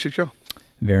 I appreciate y'all.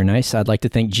 Very nice. I'd like to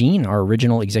thank Gene, our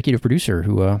original executive producer,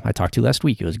 who I talked to last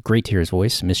week. It was great to hear his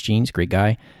voice. Miss Gene's great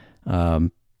guy.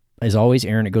 As always,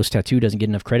 Aaron at Ghost Tattoo doesn't get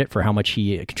enough credit for how much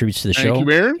he contributes to the show. Thank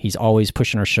you, Aaron. He's always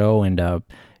pushing our show, and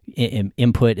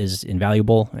input is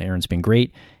invaluable. Aaron's been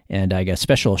great. And I got a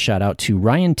special shout out to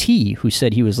Ryan T., who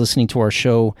said he was listening to our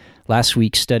show last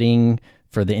week studying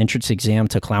for the entrance exam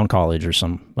to Clown College or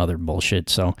some other bullshit.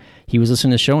 So he was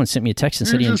listening to the show and sent me a text and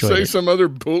said he enjoyed it. Say some other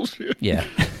bullshit? Yeah,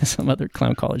 some other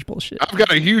Clown College bullshit. I've got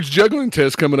a huge juggling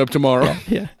test coming up tomorrow.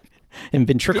 Yeah. And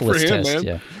ventriloquist test.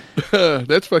 Man. Yeah.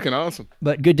 That's fucking awesome.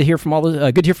 But good to hear from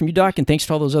good to hear from you, Doc, and thanks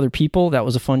to all those other people. That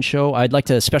was a fun show. I'd like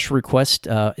to special request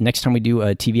next time we do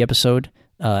a TV episode.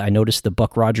 I noticed the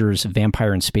Buck Rogers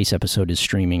Vampire in Space episode is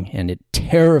streaming, and it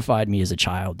terrified me as a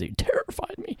child, dude.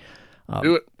 Terrified me.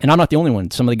 Do it. And I'm not the only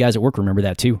one. Some of the guys at work remember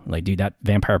that too. Like, dude, that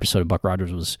vampire episode of Buck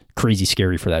Rogers was crazy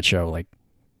scary for that show. Like,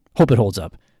 hope it holds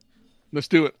up. Let's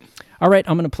do it. All right,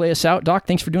 I'm going to play us out. Doc,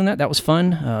 thanks for doing that. That was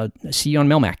fun. See you on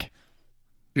Melmac.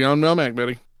 See you on Melmac,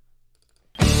 buddy.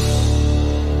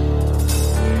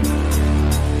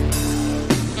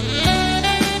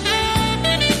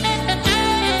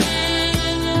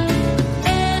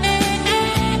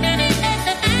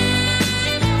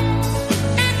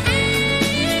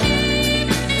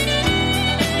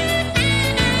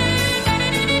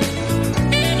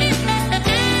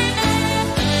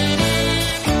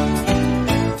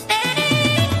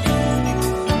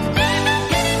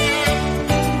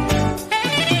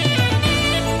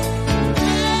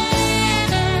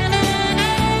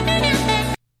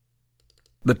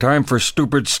 The time for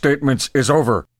stupid statements is over.